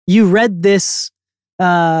 you read this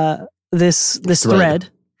thread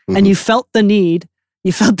and you felt the need.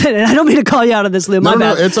 You felt that, and I don't mean to call you out of this, Lu. My bad.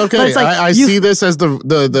 No, it's okay. It's like I see this as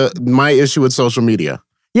my issue with social media.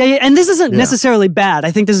 Yeah, and this isn't necessarily bad. I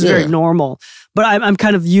think this is very normal. But I'm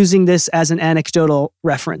kind of using this as an anecdotal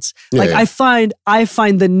reference. Like I find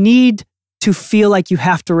the need to feel like you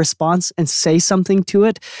have to respond and say something to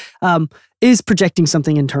it is projecting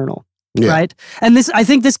something internal, right? And I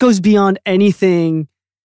think this goes beyond anything.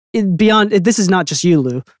 This is not just you,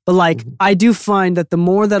 Lu, but like I do find that the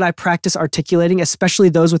more that I practice articulating, especially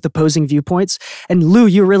those with opposing viewpoints, and Lu,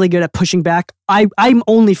 you're really good at pushing back. I'm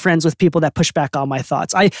only friends with people that push back on my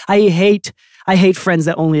thoughts. I hate friends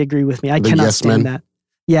that only agree with me. I cannot stand that.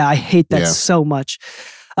 Yeah, I hate that so much.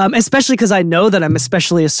 Especially because I know that I'm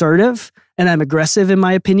especially assertive and I'm aggressive in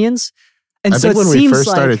my opinions. And I think when we first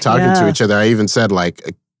started talking to each other, I even said like,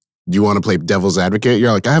 do you want to play devil's advocate?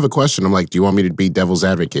 You're like, I have a question. I'm like, do you want me to be devil's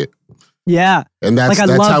advocate? Yeah. And that's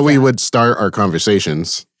how we would start our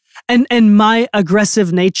conversations. And my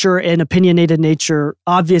aggressive nature and opinionated nature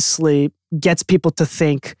obviously gets people to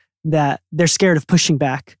think that they're scared of pushing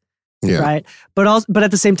back. Yeah. Right. But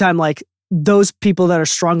at the same time, like those people that are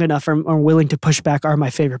strong enough or are willing to push back are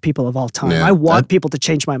my favorite people of all time. Yeah, I want people to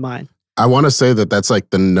change my mind. I want to say that that's like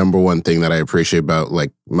the number one thing that I appreciate about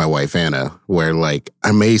like my wife, Anna, where like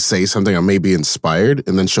I may say something, I may be inspired,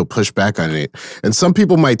 and then she'll push back on it. And some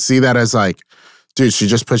people might see that as like, dude, she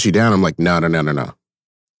just pushed you down. I'm like, no.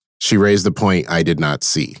 She raised the point I did not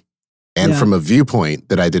see. And from a viewpoint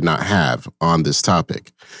that I did not have on this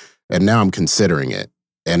topic. And now I'm considering it.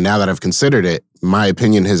 And now that I've considered it, my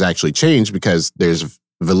opinion has actually changed because there's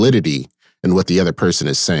validity in what the other person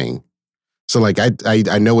is saying. So like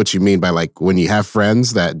I know what you mean by like when you have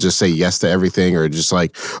friends that just say yes to everything or just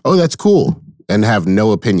like, oh, that's cool and have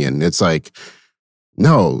no opinion. It's like,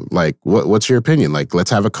 no, like what's your opinion? Like,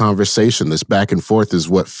 let's have a conversation. This back and forth is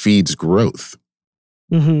what feeds growth.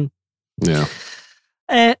 Mm-hmm. Yeah.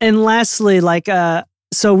 And lastly, like,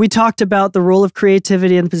 so we talked about the role of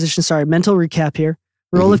creativity in the position. Sorry, mental recap here.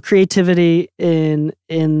 Role of creativity in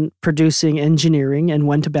producing engineering and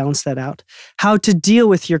when to balance that out. How to deal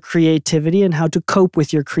with your creativity and how to cope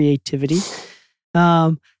with your creativity.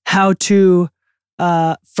 How to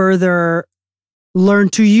further learn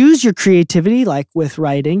to use your creativity, like with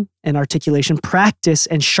writing and articulation, practice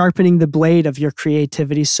and sharpening the blade of your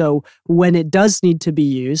creativity. So when it does need to be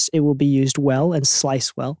used, it will be used well and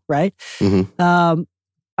sliced well, right? Mm-hmm.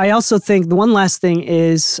 I also think the one last thing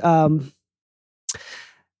is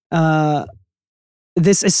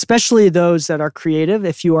this, especially those that are creative,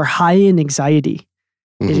 if you are high in anxiety,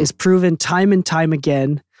 it is proven time and time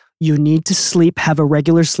again, you need to sleep, have a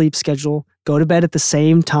regular sleep schedule, go to bed at the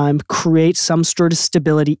same time, create some sort of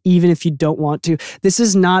stability, even if you don't want to. This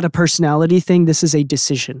is not a personality thing. This is a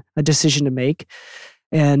decision to make.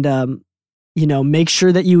 And, make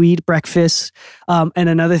sure that you eat breakfast. And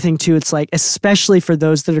another thing too, it's like, especially for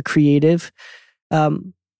those that are creative,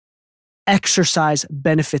 exercise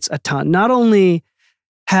benefits a ton. Not only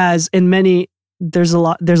has there's a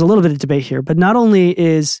little bit of debate here, but not only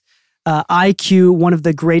is IQ one of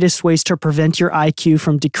the greatest ways to prevent your IQ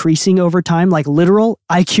from decreasing over time, like literal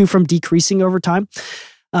IQ from decreasing over time,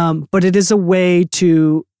 but it is a way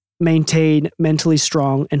to maintain mentally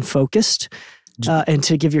strong and focused, and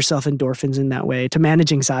to give yourself endorphins in that way, to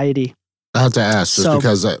manage anxiety. I have to ask, just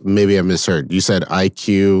because maybe I misheard. You said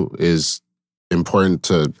IQ is important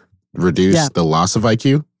to reduce the loss of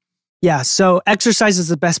IQ? Yeah, so exercise is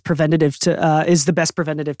the best preventative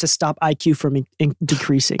to stop IQ from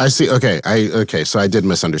decreasing. I see. Okay, so I did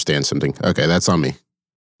misunderstand something. Okay, that's on me.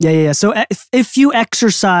 Yeah. So if you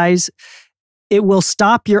exercise, it will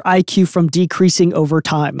stop your IQ from decreasing over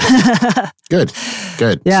time. Good.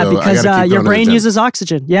 Yeah, so because your brain uses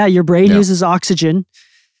oxygen. Yeah, your brain uses oxygen.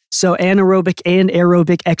 So anaerobic and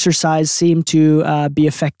aerobic exercise seem to be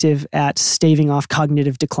effective at staving off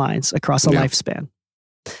cognitive declines across a lifespan.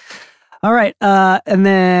 All right. And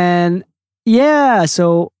then,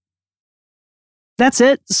 so that's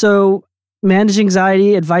it. So manage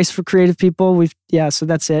anxiety, advice for creative people. So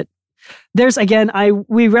that's it. There's, again,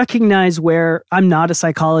 we recognize where I'm not a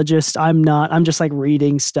psychologist. I'm just like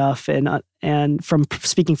reading stuff and from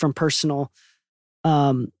speaking from personal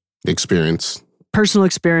experience.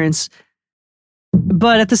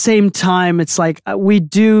 But at the same time, it's like, we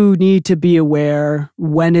do need to be aware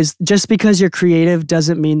just because you're creative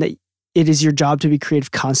doesn't mean that it is your job to be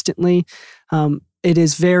creative constantly. It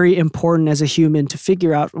is very important as a human to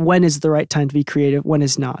figure out when is the right time to be creative, when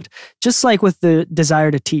is not. Just like with the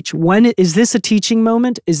desire to teach. When is this a teaching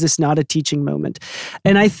moment? Is this not a teaching moment?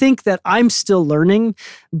 And I think that I'm still learning,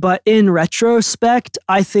 but in retrospect,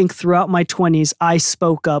 I think throughout my 20s, I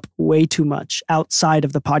spoke up way too much outside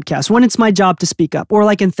of the podcast. When it's my job to speak up, or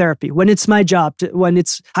like in therapy, when it's my job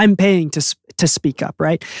I'm paying to speak up,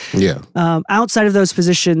 right? Yeah. Outside of those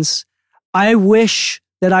positions, I wish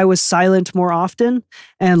that I was silent more often.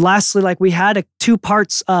 And lastly, like we had 2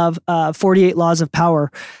 parts of 48 Laws of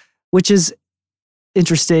Power, which is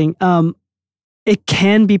interesting. It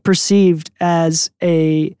can be perceived as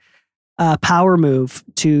a power move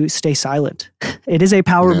to stay silent. It is a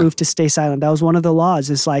power move to stay silent. That was one of the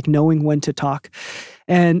laws, is like knowing when to talk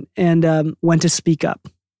and when to speak up.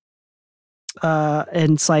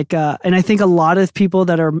 And it's like, and I think a lot of people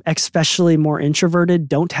that are especially more introverted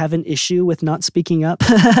don't have an issue with not speaking up.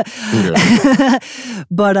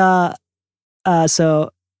 But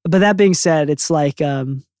that being said, it's like,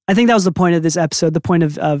 I think that was the point of this episode. The point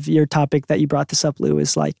of your topic that you brought this up, Lou,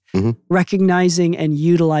 is like recognizing and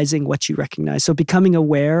utilizing what you recognize. So becoming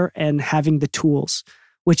aware and having the tools,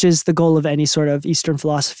 which is the goal of any sort of Eastern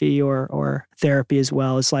philosophy or therapy as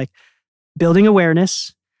well, is like building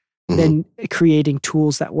awareness, then creating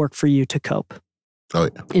tools that work for you to cope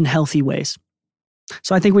in healthy ways.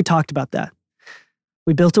 So I think we talked about that.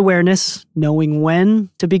 We built awareness, knowing when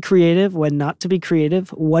to be creative, when not to be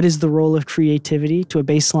creative. What is the role of creativity to a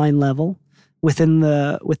baseline level within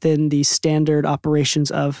the standard operations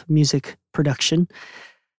of music production,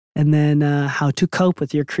 and then how to cope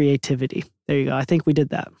with your creativity. There you go. I think we did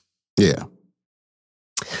that. Yeah.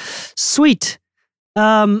 Sweet.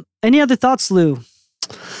 Any other thoughts, Lou?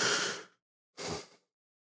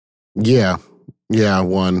 Yeah,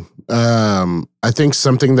 one. I think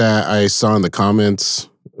something that I saw in the comments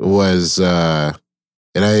was, and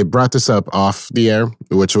I brought this up off the air,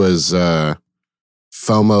 which was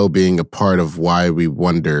FOMO being a part of why we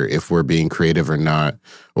wonder if we're being creative or not,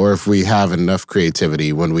 or if we have enough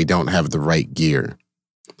creativity when we don't have the right gear.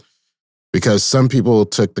 Because some people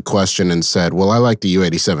took the question and said, well, I like the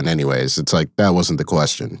U87 anyways. It's like, that wasn't the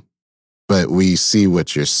question. But we see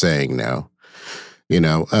what you're saying now.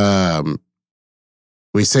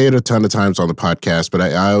 We say it a ton of times on the podcast, but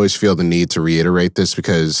I always feel the need to reiterate this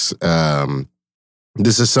because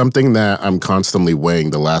This is something that I'm constantly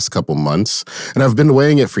weighing the last couple months, and I've been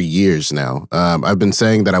weighing it for years now. I've been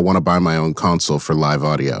saying that I want to buy my own console for live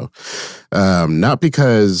audio, not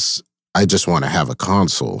because I just want to have a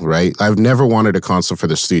console, right? I've never wanted a console for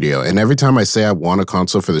the studio, and every time I say I want a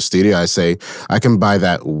console for the studio, I say I can buy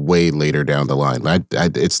that way later down the line.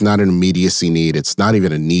 It's not an immediacy need. It's not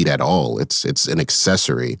even a need at all. It's an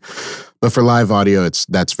accessory. But for live audio,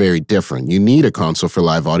 that's very different. You need a console for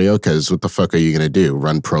live audio because what the fuck are you going to do?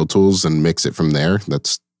 Run Pro Tools and mix it from there?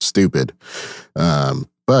 That's stupid.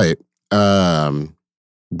 But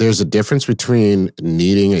there's a difference between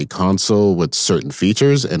needing a console with certain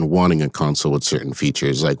features and wanting a console with certain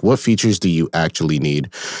features. Like, what features do you actually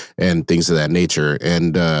need and things of that nature?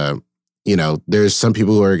 And, there's some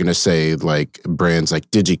people who are going to say like brands like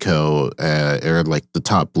Digico are like the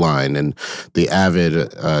top line, and the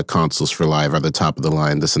Avid consoles for live are the top of the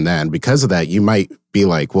line, this and that. And because of that, you might be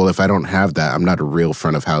like, well, if I don't have that, I'm not a real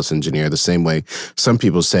front of house engineer. The same way some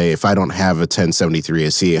people say, if I don't have a 1073, a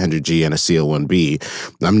C800G, and a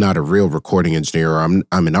CL1B, I'm not a real recording engineer, or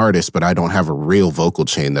I'm an artist, but I don't have a real vocal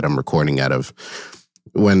chain that I'm recording out of.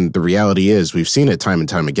 When the reality is, we've seen it time and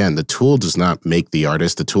time again, the tool does not make the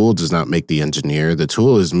artist. The tool does not make the engineer. The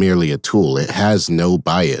tool is merely a tool. It has no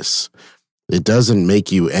bias. It doesn't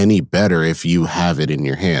make you any better if you have it in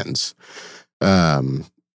your hands. And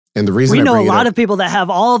the reason we know a lot of people that have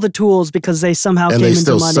all the tools because they somehow came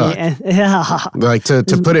into money. Suck. Like to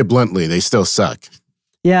put it bluntly, they still suck.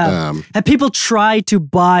 Yeah. And people try to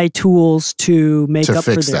buy tools to make up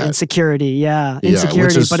for their insecurity. Yeah.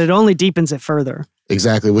 Insecurity, but it only deepens it further.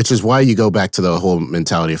 Exactly, which is why you go back to the whole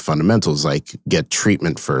mentality of fundamentals, like get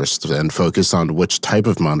treatment first and focus on which type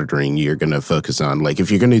of monitoring you're going to focus on. Like if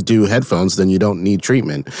you're going to do headphones, then you don't need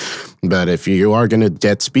treatment. But if you are going to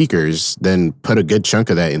get speakers, then put a good chunk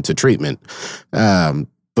of that into treatment. But,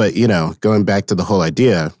 going back to the whole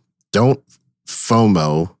idea, don't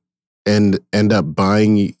FOMO and end up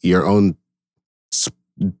buying your own.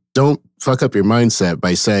 Don't fuck up your mindset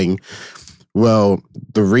by saying, well,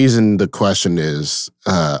 the reason the question is,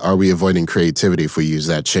 are we avoiding creativity if we use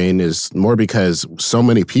that chain, is more because so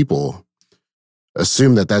many people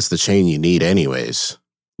assume that that's the chain you need anyways.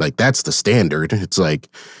 Like, that's the standard. It's like,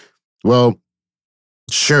 well,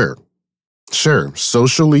 sure.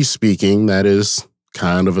 Socially speaking, that is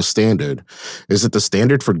kind of a standard. Is it the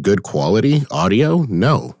standard for good quality audio?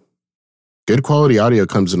 No. Good quality audio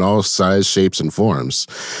comes in all size, shapes, and forms.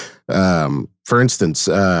 For instance,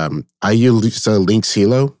 I use Lynx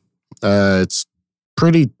Hilo. It's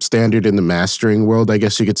pretty standard in the mastering world, I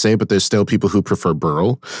guess you could say, but there's still people who prefer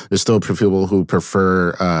Burl. There's still people who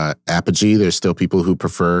prefer Apogee. There's still people who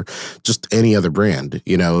prefer just any other brand.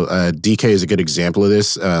 Dee Kei is a good example of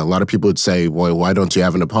this. A lot of people would say, well, why don't you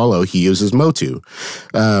have an Apollo? He uses Motu.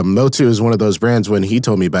 Motu is one of those brands. When he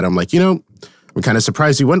told me about it, I'm like, I'm kind of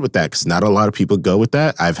surprised he went with that because not a lot of people go with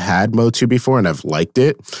that. I've had Motu before and I've liked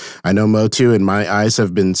it. I know Motu in my eyes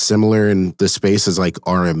have been similar in the space as like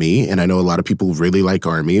RME, and I know a lot of people really like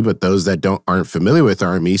RME, but those that aren't familiar with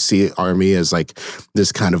RME see RME as like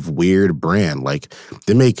this kind of weird brand. Like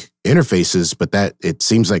they make interfaces, but that it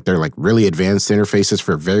seems like they're like really advanced interfaces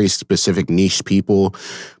for very specific niche people.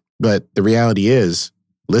 But the reality is,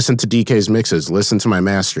 listen to Dee Kei's mixes, listen to my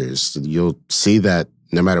masters. You'll see that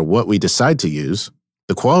no matter what we decide to use,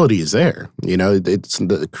 the quality is there. It's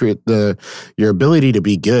your ability to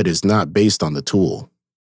be good is not based on the tool.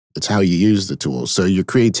 It's how you use the tool. So your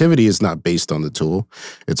creativity is not based on the tool.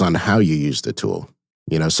 It's on how you use the tool.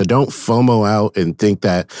 So don't FOMO out and think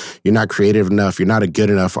that you're not creative enough, you're not a good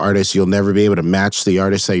enough artist, you'll never be able to match the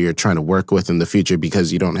artist that you're trying to work with in the future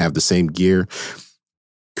because you don't have the same gear.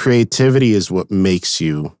 Creativity is what makes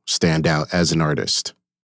you stand out as an artist,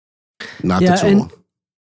 not the tool. And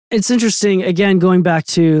it's interesting, again, going back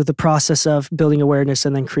to the process of building awareness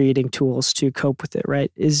and then creating tools to cope with it,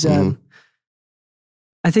 right?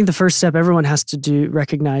 I think the first step everyone has to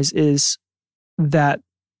recognize is that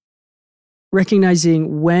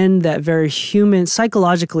recognizing when that very human,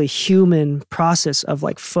 psychologically human process of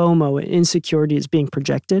like FOMO and insecurity is being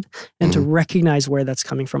projected, and to recognize where that's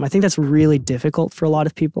coming from. I think that's really difficult for a lot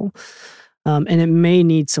of people. And it may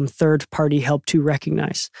need some third-party help to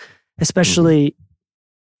recognize, especially...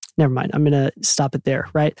 Never mind. I'm going to stop it there,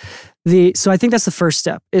 right? So I think that's the first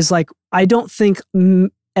step is like, I don't think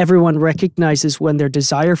everyone recognizes when their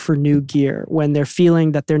desire for new gear, when they're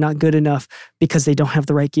feeling that they're not good enough because they don't have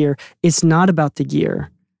the right gear. It's not about the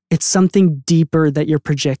gear. It's something deeper that you're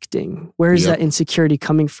projecting. Where is that insecurity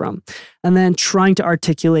coming from? And then trying to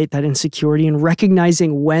articulate that insecurity and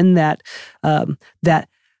recognizing when that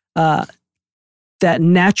that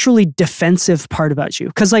naturally defensive part about you.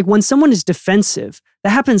 Because like when someone is defensive, that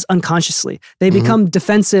happens unconsciously. They become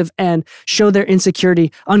defensive and show their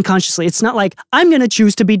insecurity unconsciously. It's not like, I'm going to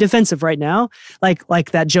choose to be defensive right now.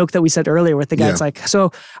 Like that joke that we said earlier with the guy, it's like,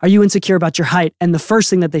 so are you insecure about your height? And the first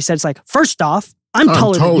thing that they said is like, first off, I'm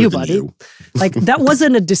taller than you, buddy. Like that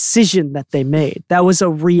wasn't a decision that they made. That was a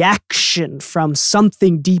reaction from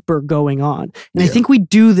something deeper going on. And I think we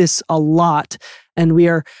do this a lot. And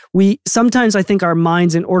we sometimes I think our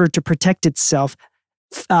minds, in order to protect itself,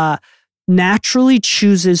 naturally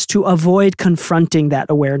chooses to avoid confronting that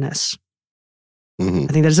awareness. I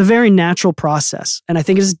think that is a very natural process. And I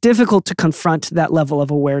think it is difficult to confront that level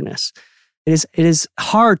of awareness. It is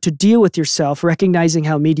hard to deal with yourself, recognizing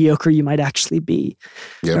how mediocre you might actually be,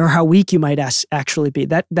 or how weak you might actually be.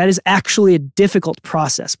 That is actually a difficult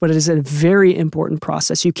process, but it is a very important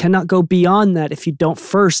process. You cannot go beyond that if you don't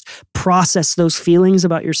first process those feelings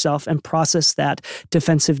about yourself and process that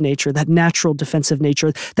defensive nature, that natural defensive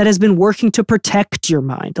nature that has been working to protect your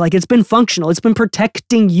mind. Like it's been functional. It's been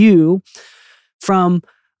protecting you from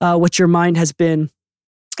what your mind has been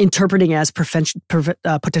interpreting as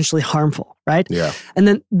potentially harmful, right? Yeah. And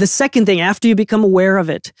then the second thing, after you become aware of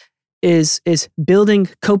it, is building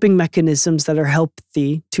coping mechanisms that are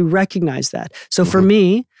healthy to recognize that. So for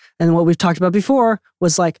me, and what we've talked about before,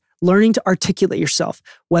 was like learning to articulate yourself,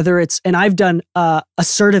 whether it's, and I've done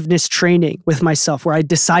assertiveness training with myself where I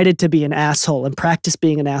decided to be an asshole and practice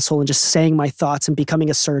being an asshole and just saying my thoughts and becoming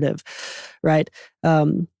assertive, right?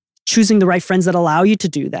 Choosing the right friends that allow you to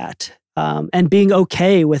do that. And being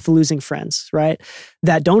okay with losing friends, right?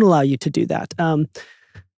 That don't allow you to do that.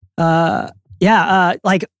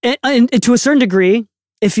 Like and to a certain degree,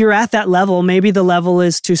 if you're at that level, maybe the level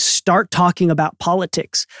is to start talking about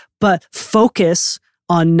politics, but focus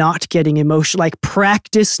on not getting emotional, like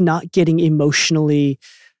practice not getting emotionally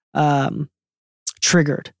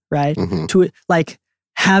triggered, right? To like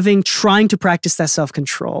trying to practice that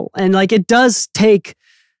self-control. And like it does take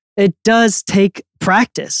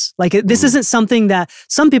practice. Like this isn't something that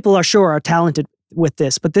some people are talented with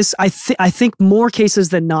this, but this, I think more cases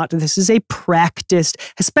than not, this is a practiced,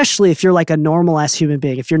 especially if you're like a normal ass human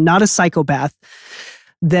being. If you're not a psychopath,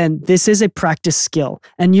 then this is a practice skill.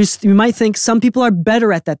 And you might think some people are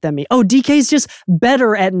better at that than me. Oh, Dee Kei's just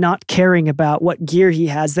better at not caring about what gear he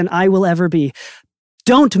has than I will ever be.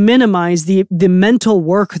 Don't minimize the mental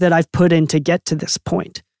work that I've put in to get to this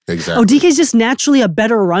point. Exactly. Oh, Dee Kei's just naturally a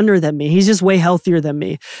better runner than me. He's just way healthier than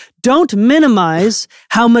me. Don't minimize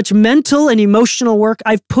how much mental and emotional work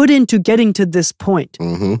I've put into getting to this point.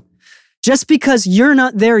 Just because you're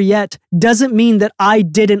not there yet doesn't mean that I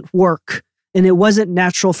didn't work and it wasn't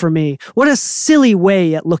natural for me. What a silly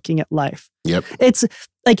way at looking at life. Yep. It's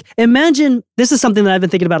like, imagine, this is something that I've been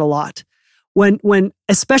thinking about a lot. When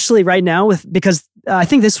especially right now, because I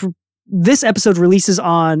think this episode releases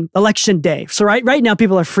on election day. So right now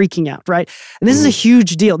people are freaking out, right? And this is a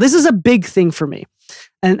huge deal. This is a big thing for me.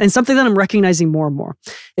 And something that I'm recognizing more and more.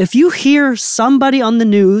 If you hear somebody on the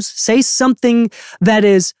news say something that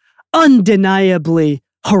is undeniably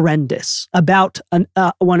horrendous about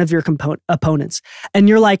one of your opponents, and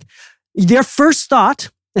you're like, their first thought,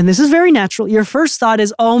 and this is very natural, your first thought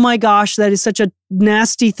is, oh my gosh, that is such a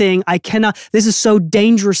nasty thing. This is so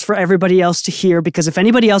dangerous for everybody else to hear, because if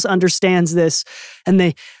anybody else understands this,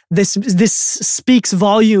 and this speaks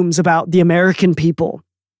volumes about the American people.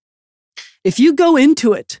 If you go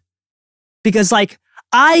into it, because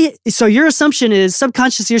so your assumption is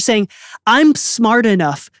subconscious, you're saying, I'm smart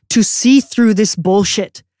enough to see through this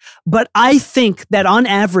bullshit. But I think that on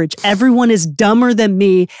average, everyone is dumber than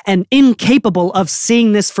me and incapable of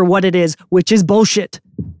seeing this for what it is, which is bullshit.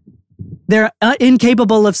 They're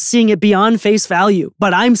incapable of seeing it beyond face value.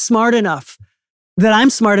 But I'm smart enough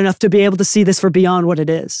to be able to see this for beyond what it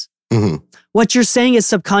is. What you're saying is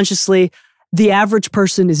subconsciously, the average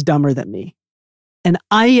person is dumber than me. And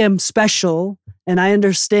I am special, and I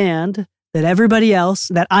understand that everybody else,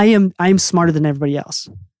 that I am smarter than everybody else.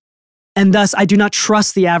 And thus, I do not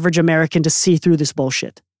trust the average American to see through this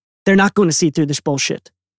bullshit. They're not going to see through this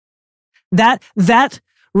bullshit.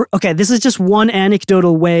 Okay, this is just one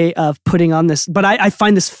anecdotal way of putting on this, but I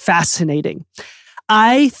find this fascinating.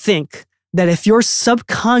 I think that if your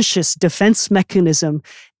subconscious defense mechanism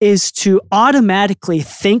is to automatically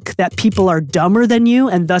think that people are dumber than you,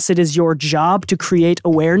 and thus it is your job to create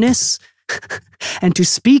awareness and to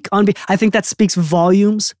speak on, I think that speaks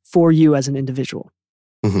volumes for you as an individual.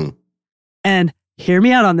 And hear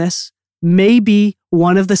me out on this, maybe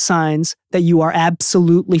one of the signs that you are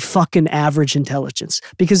absolutely fucking average intelligence.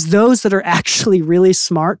 Because those that are actually really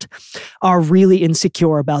smart are really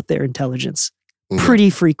insecure about their intelligence. pretty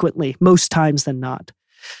frequently, most times than not.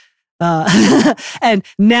 And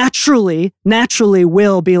naturally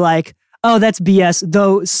will be like, oh, that's BS,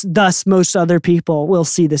 though thus most other people will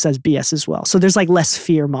see this as BS as well. So there's like less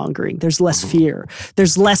fear mongering. There's less fear.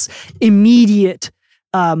 There's less immediate,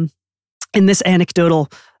 in this anecdotal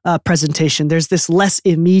presentation, there's this less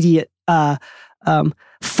immediate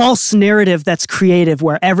false narrative that's creative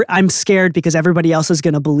where I'm scared because everybody else is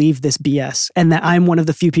going to believe this BS and that I'm one of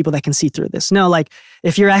the few people that can see through this. No, like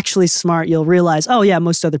if you're actually smart, you'll realize, oh yeah,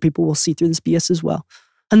 most other people will see through this BS as well.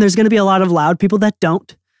 And there's going to be a lot of loud people that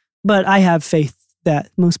don't, but I have faith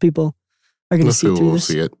that most people are going to see through this.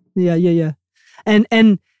 See it. Yeah.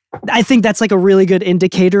 And I think that's like a really good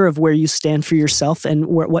indicator of where you stand for yourself and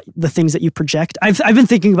what the things that you project. I've been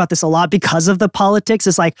thinking about this a lot because of the politics.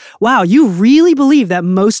 It's like, wow, you really believe that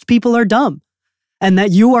most people are dumb and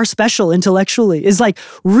that you are special intellectually is like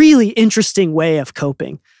really interesting way of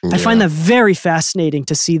coping. Yeah. I find that very fascinating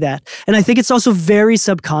to see that. And I think it's also very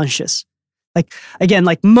subconscious. Like, again,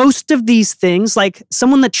 like most of these things, like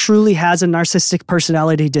someone that truly has a narcissistic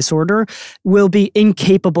personality disorder will be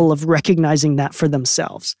incapable of recognizing that for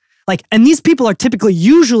themselves. Like, and these people are typically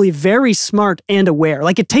usually very smart and aware.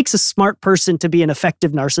 Like it takes a smart person to be an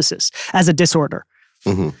effective narcissist as a disorder.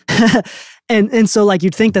 Mm-hmm. and so like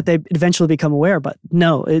you'd think that they eventually become aware, but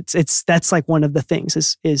no, that's like one of the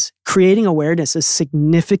things is creating awareness is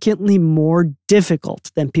significantly more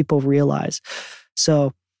difficult than people realize.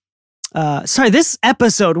 So sorry, this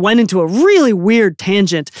episode went into a really weird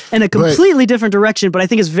tangent and a completely different direction, but I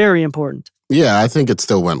think it's very important. Yeah, I think it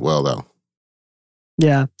still went well though.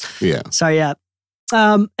 Yeah. Sorry, yeah.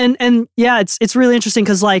 And yeah, it's really interesting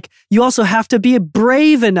because like you also have to be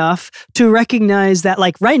brave enough to recognize that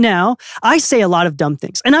like right now I say a lot of dumb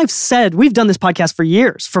things, and we've done this podcast for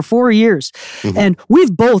 4 years, and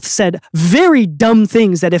we've both said very dumb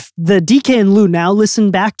things that if the Dee Kei and Lu now listen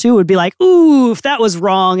back to would be like, ooh, if that was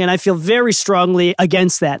wrong, and I feel very strongly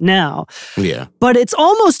against that now. Yeah, but it's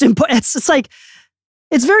almost it's like.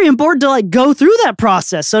 It's very important to like go through that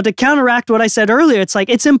process. So to counteract what I said earlier, it's like,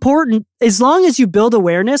 it's important as long as you build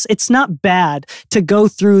awareness, it's not bad to go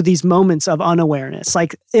through these moments of unawareness.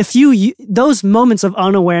 Like if those moments of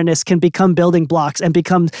unawareness can become building blocks and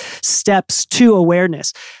become steps to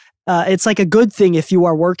awareness. It's like a good thing if you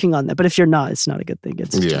are working on that, but if you're not, it's not a good thing.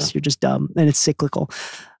 It's just, you're just dumb and it's cyclical.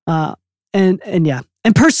 And yeah.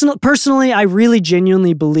 And personally, I really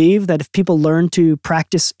genuinely believe that if people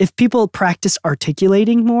practice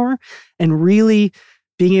articulating more and really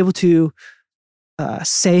being able to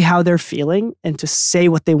say how they're feeling and to say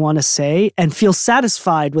what they want to say and feel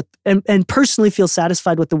satisfied with, and personally feel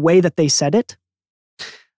satisfied with the way that they said it,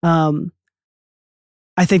 I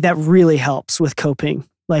think that really helps with coping,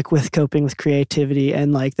 with creativity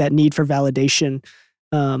and like that need for validation.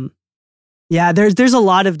 Yeah, there's a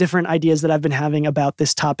lot of different ideas that I've been having about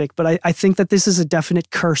this topic, but I think that this is a definite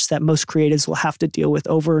curse that most creatives will have to deal with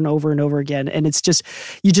over and over and over again. And it's just,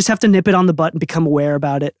 you just have to nip it on the butt and become aware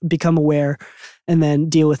about it, and then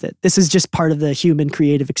deal with it. This is just part of the human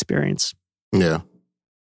creative experience. Yeah.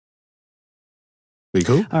 Be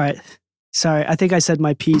cool? All right. Sorry, I think I said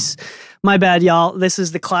my piece. My bad, y'all. This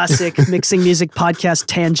is the classic mixing music podcast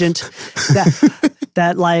tangent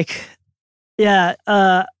that like, yeah,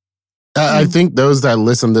 I think those that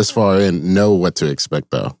listen this far in know what to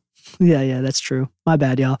expect, though. Yeah, that's true. My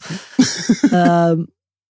bad, y'all.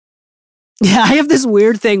 Yeah, I have this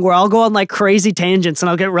weird thing where I'll go on like crazy tangents and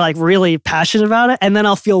I'll get like really passionate about it, and then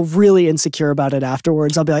I'll feel really insecure about it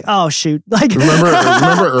afterwards. I'll be like, oh shoot! Like, remember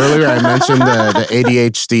earlier I mentioned the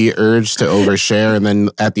ADHD urge to overshare, and then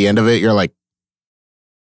at the end of it, you're like,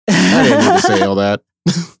 I didn't need to say all that.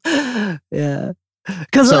 Yeah.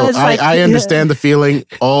 So I understand the feeling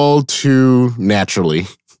all too naturally.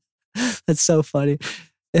 That's so funny.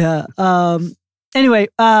 Yeah. Anyway,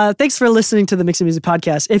 thanks for listening to the Mixing Music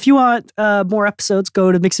Podcast. If you want more episodes,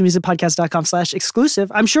 go to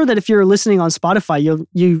mixingmusicpodcast.com/exclusive. I'm sure that if you're listening on Spotify,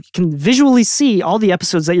 you can visually see all the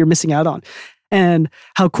episodes that you're missing out on and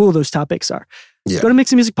how cool those topics are. Yeah. Go to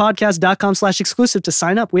mixingmusicpodcast.com/exclusive to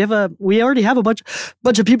sign up. We already have a bunch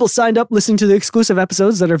of people signed up listening to the exclusive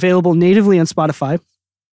episodes that are available natively on Spotify.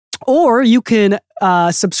 Or you can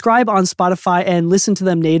subscribe on Spotify and listen to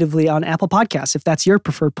them natively on Apple Podcasts if that's your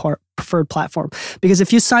preferred platform. Because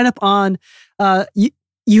if you sign up on,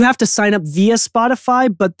 you have to sign up via Spotify,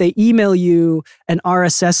 but they email you an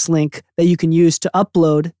RSS link that you can use to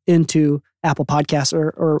upload into Apple Podcasts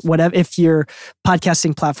or whatever. If your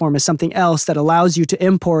podcasting platform is something else that allows you to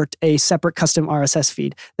import a separate custom RSS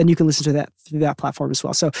feed, then you can listen to that through that platform as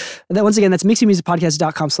well. So that, once again, that's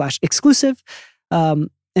mixingmusicpodcast.com/exclusive.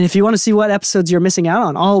 And if you want to see what episodes you're missing out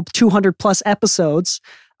on, all 200 plus episodes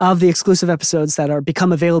of the exclusive episodes that are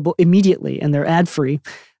become available immediately and they're ad free,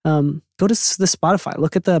 go to the Spotify.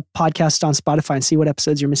 Look at the podcast on Spotify and see what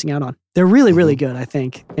episodes you're missing out on. They're really, really good, I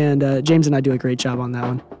think. And James and I do a great job on that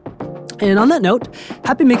one. And on that note,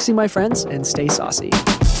 happy mixing, my friends, and stay saucy.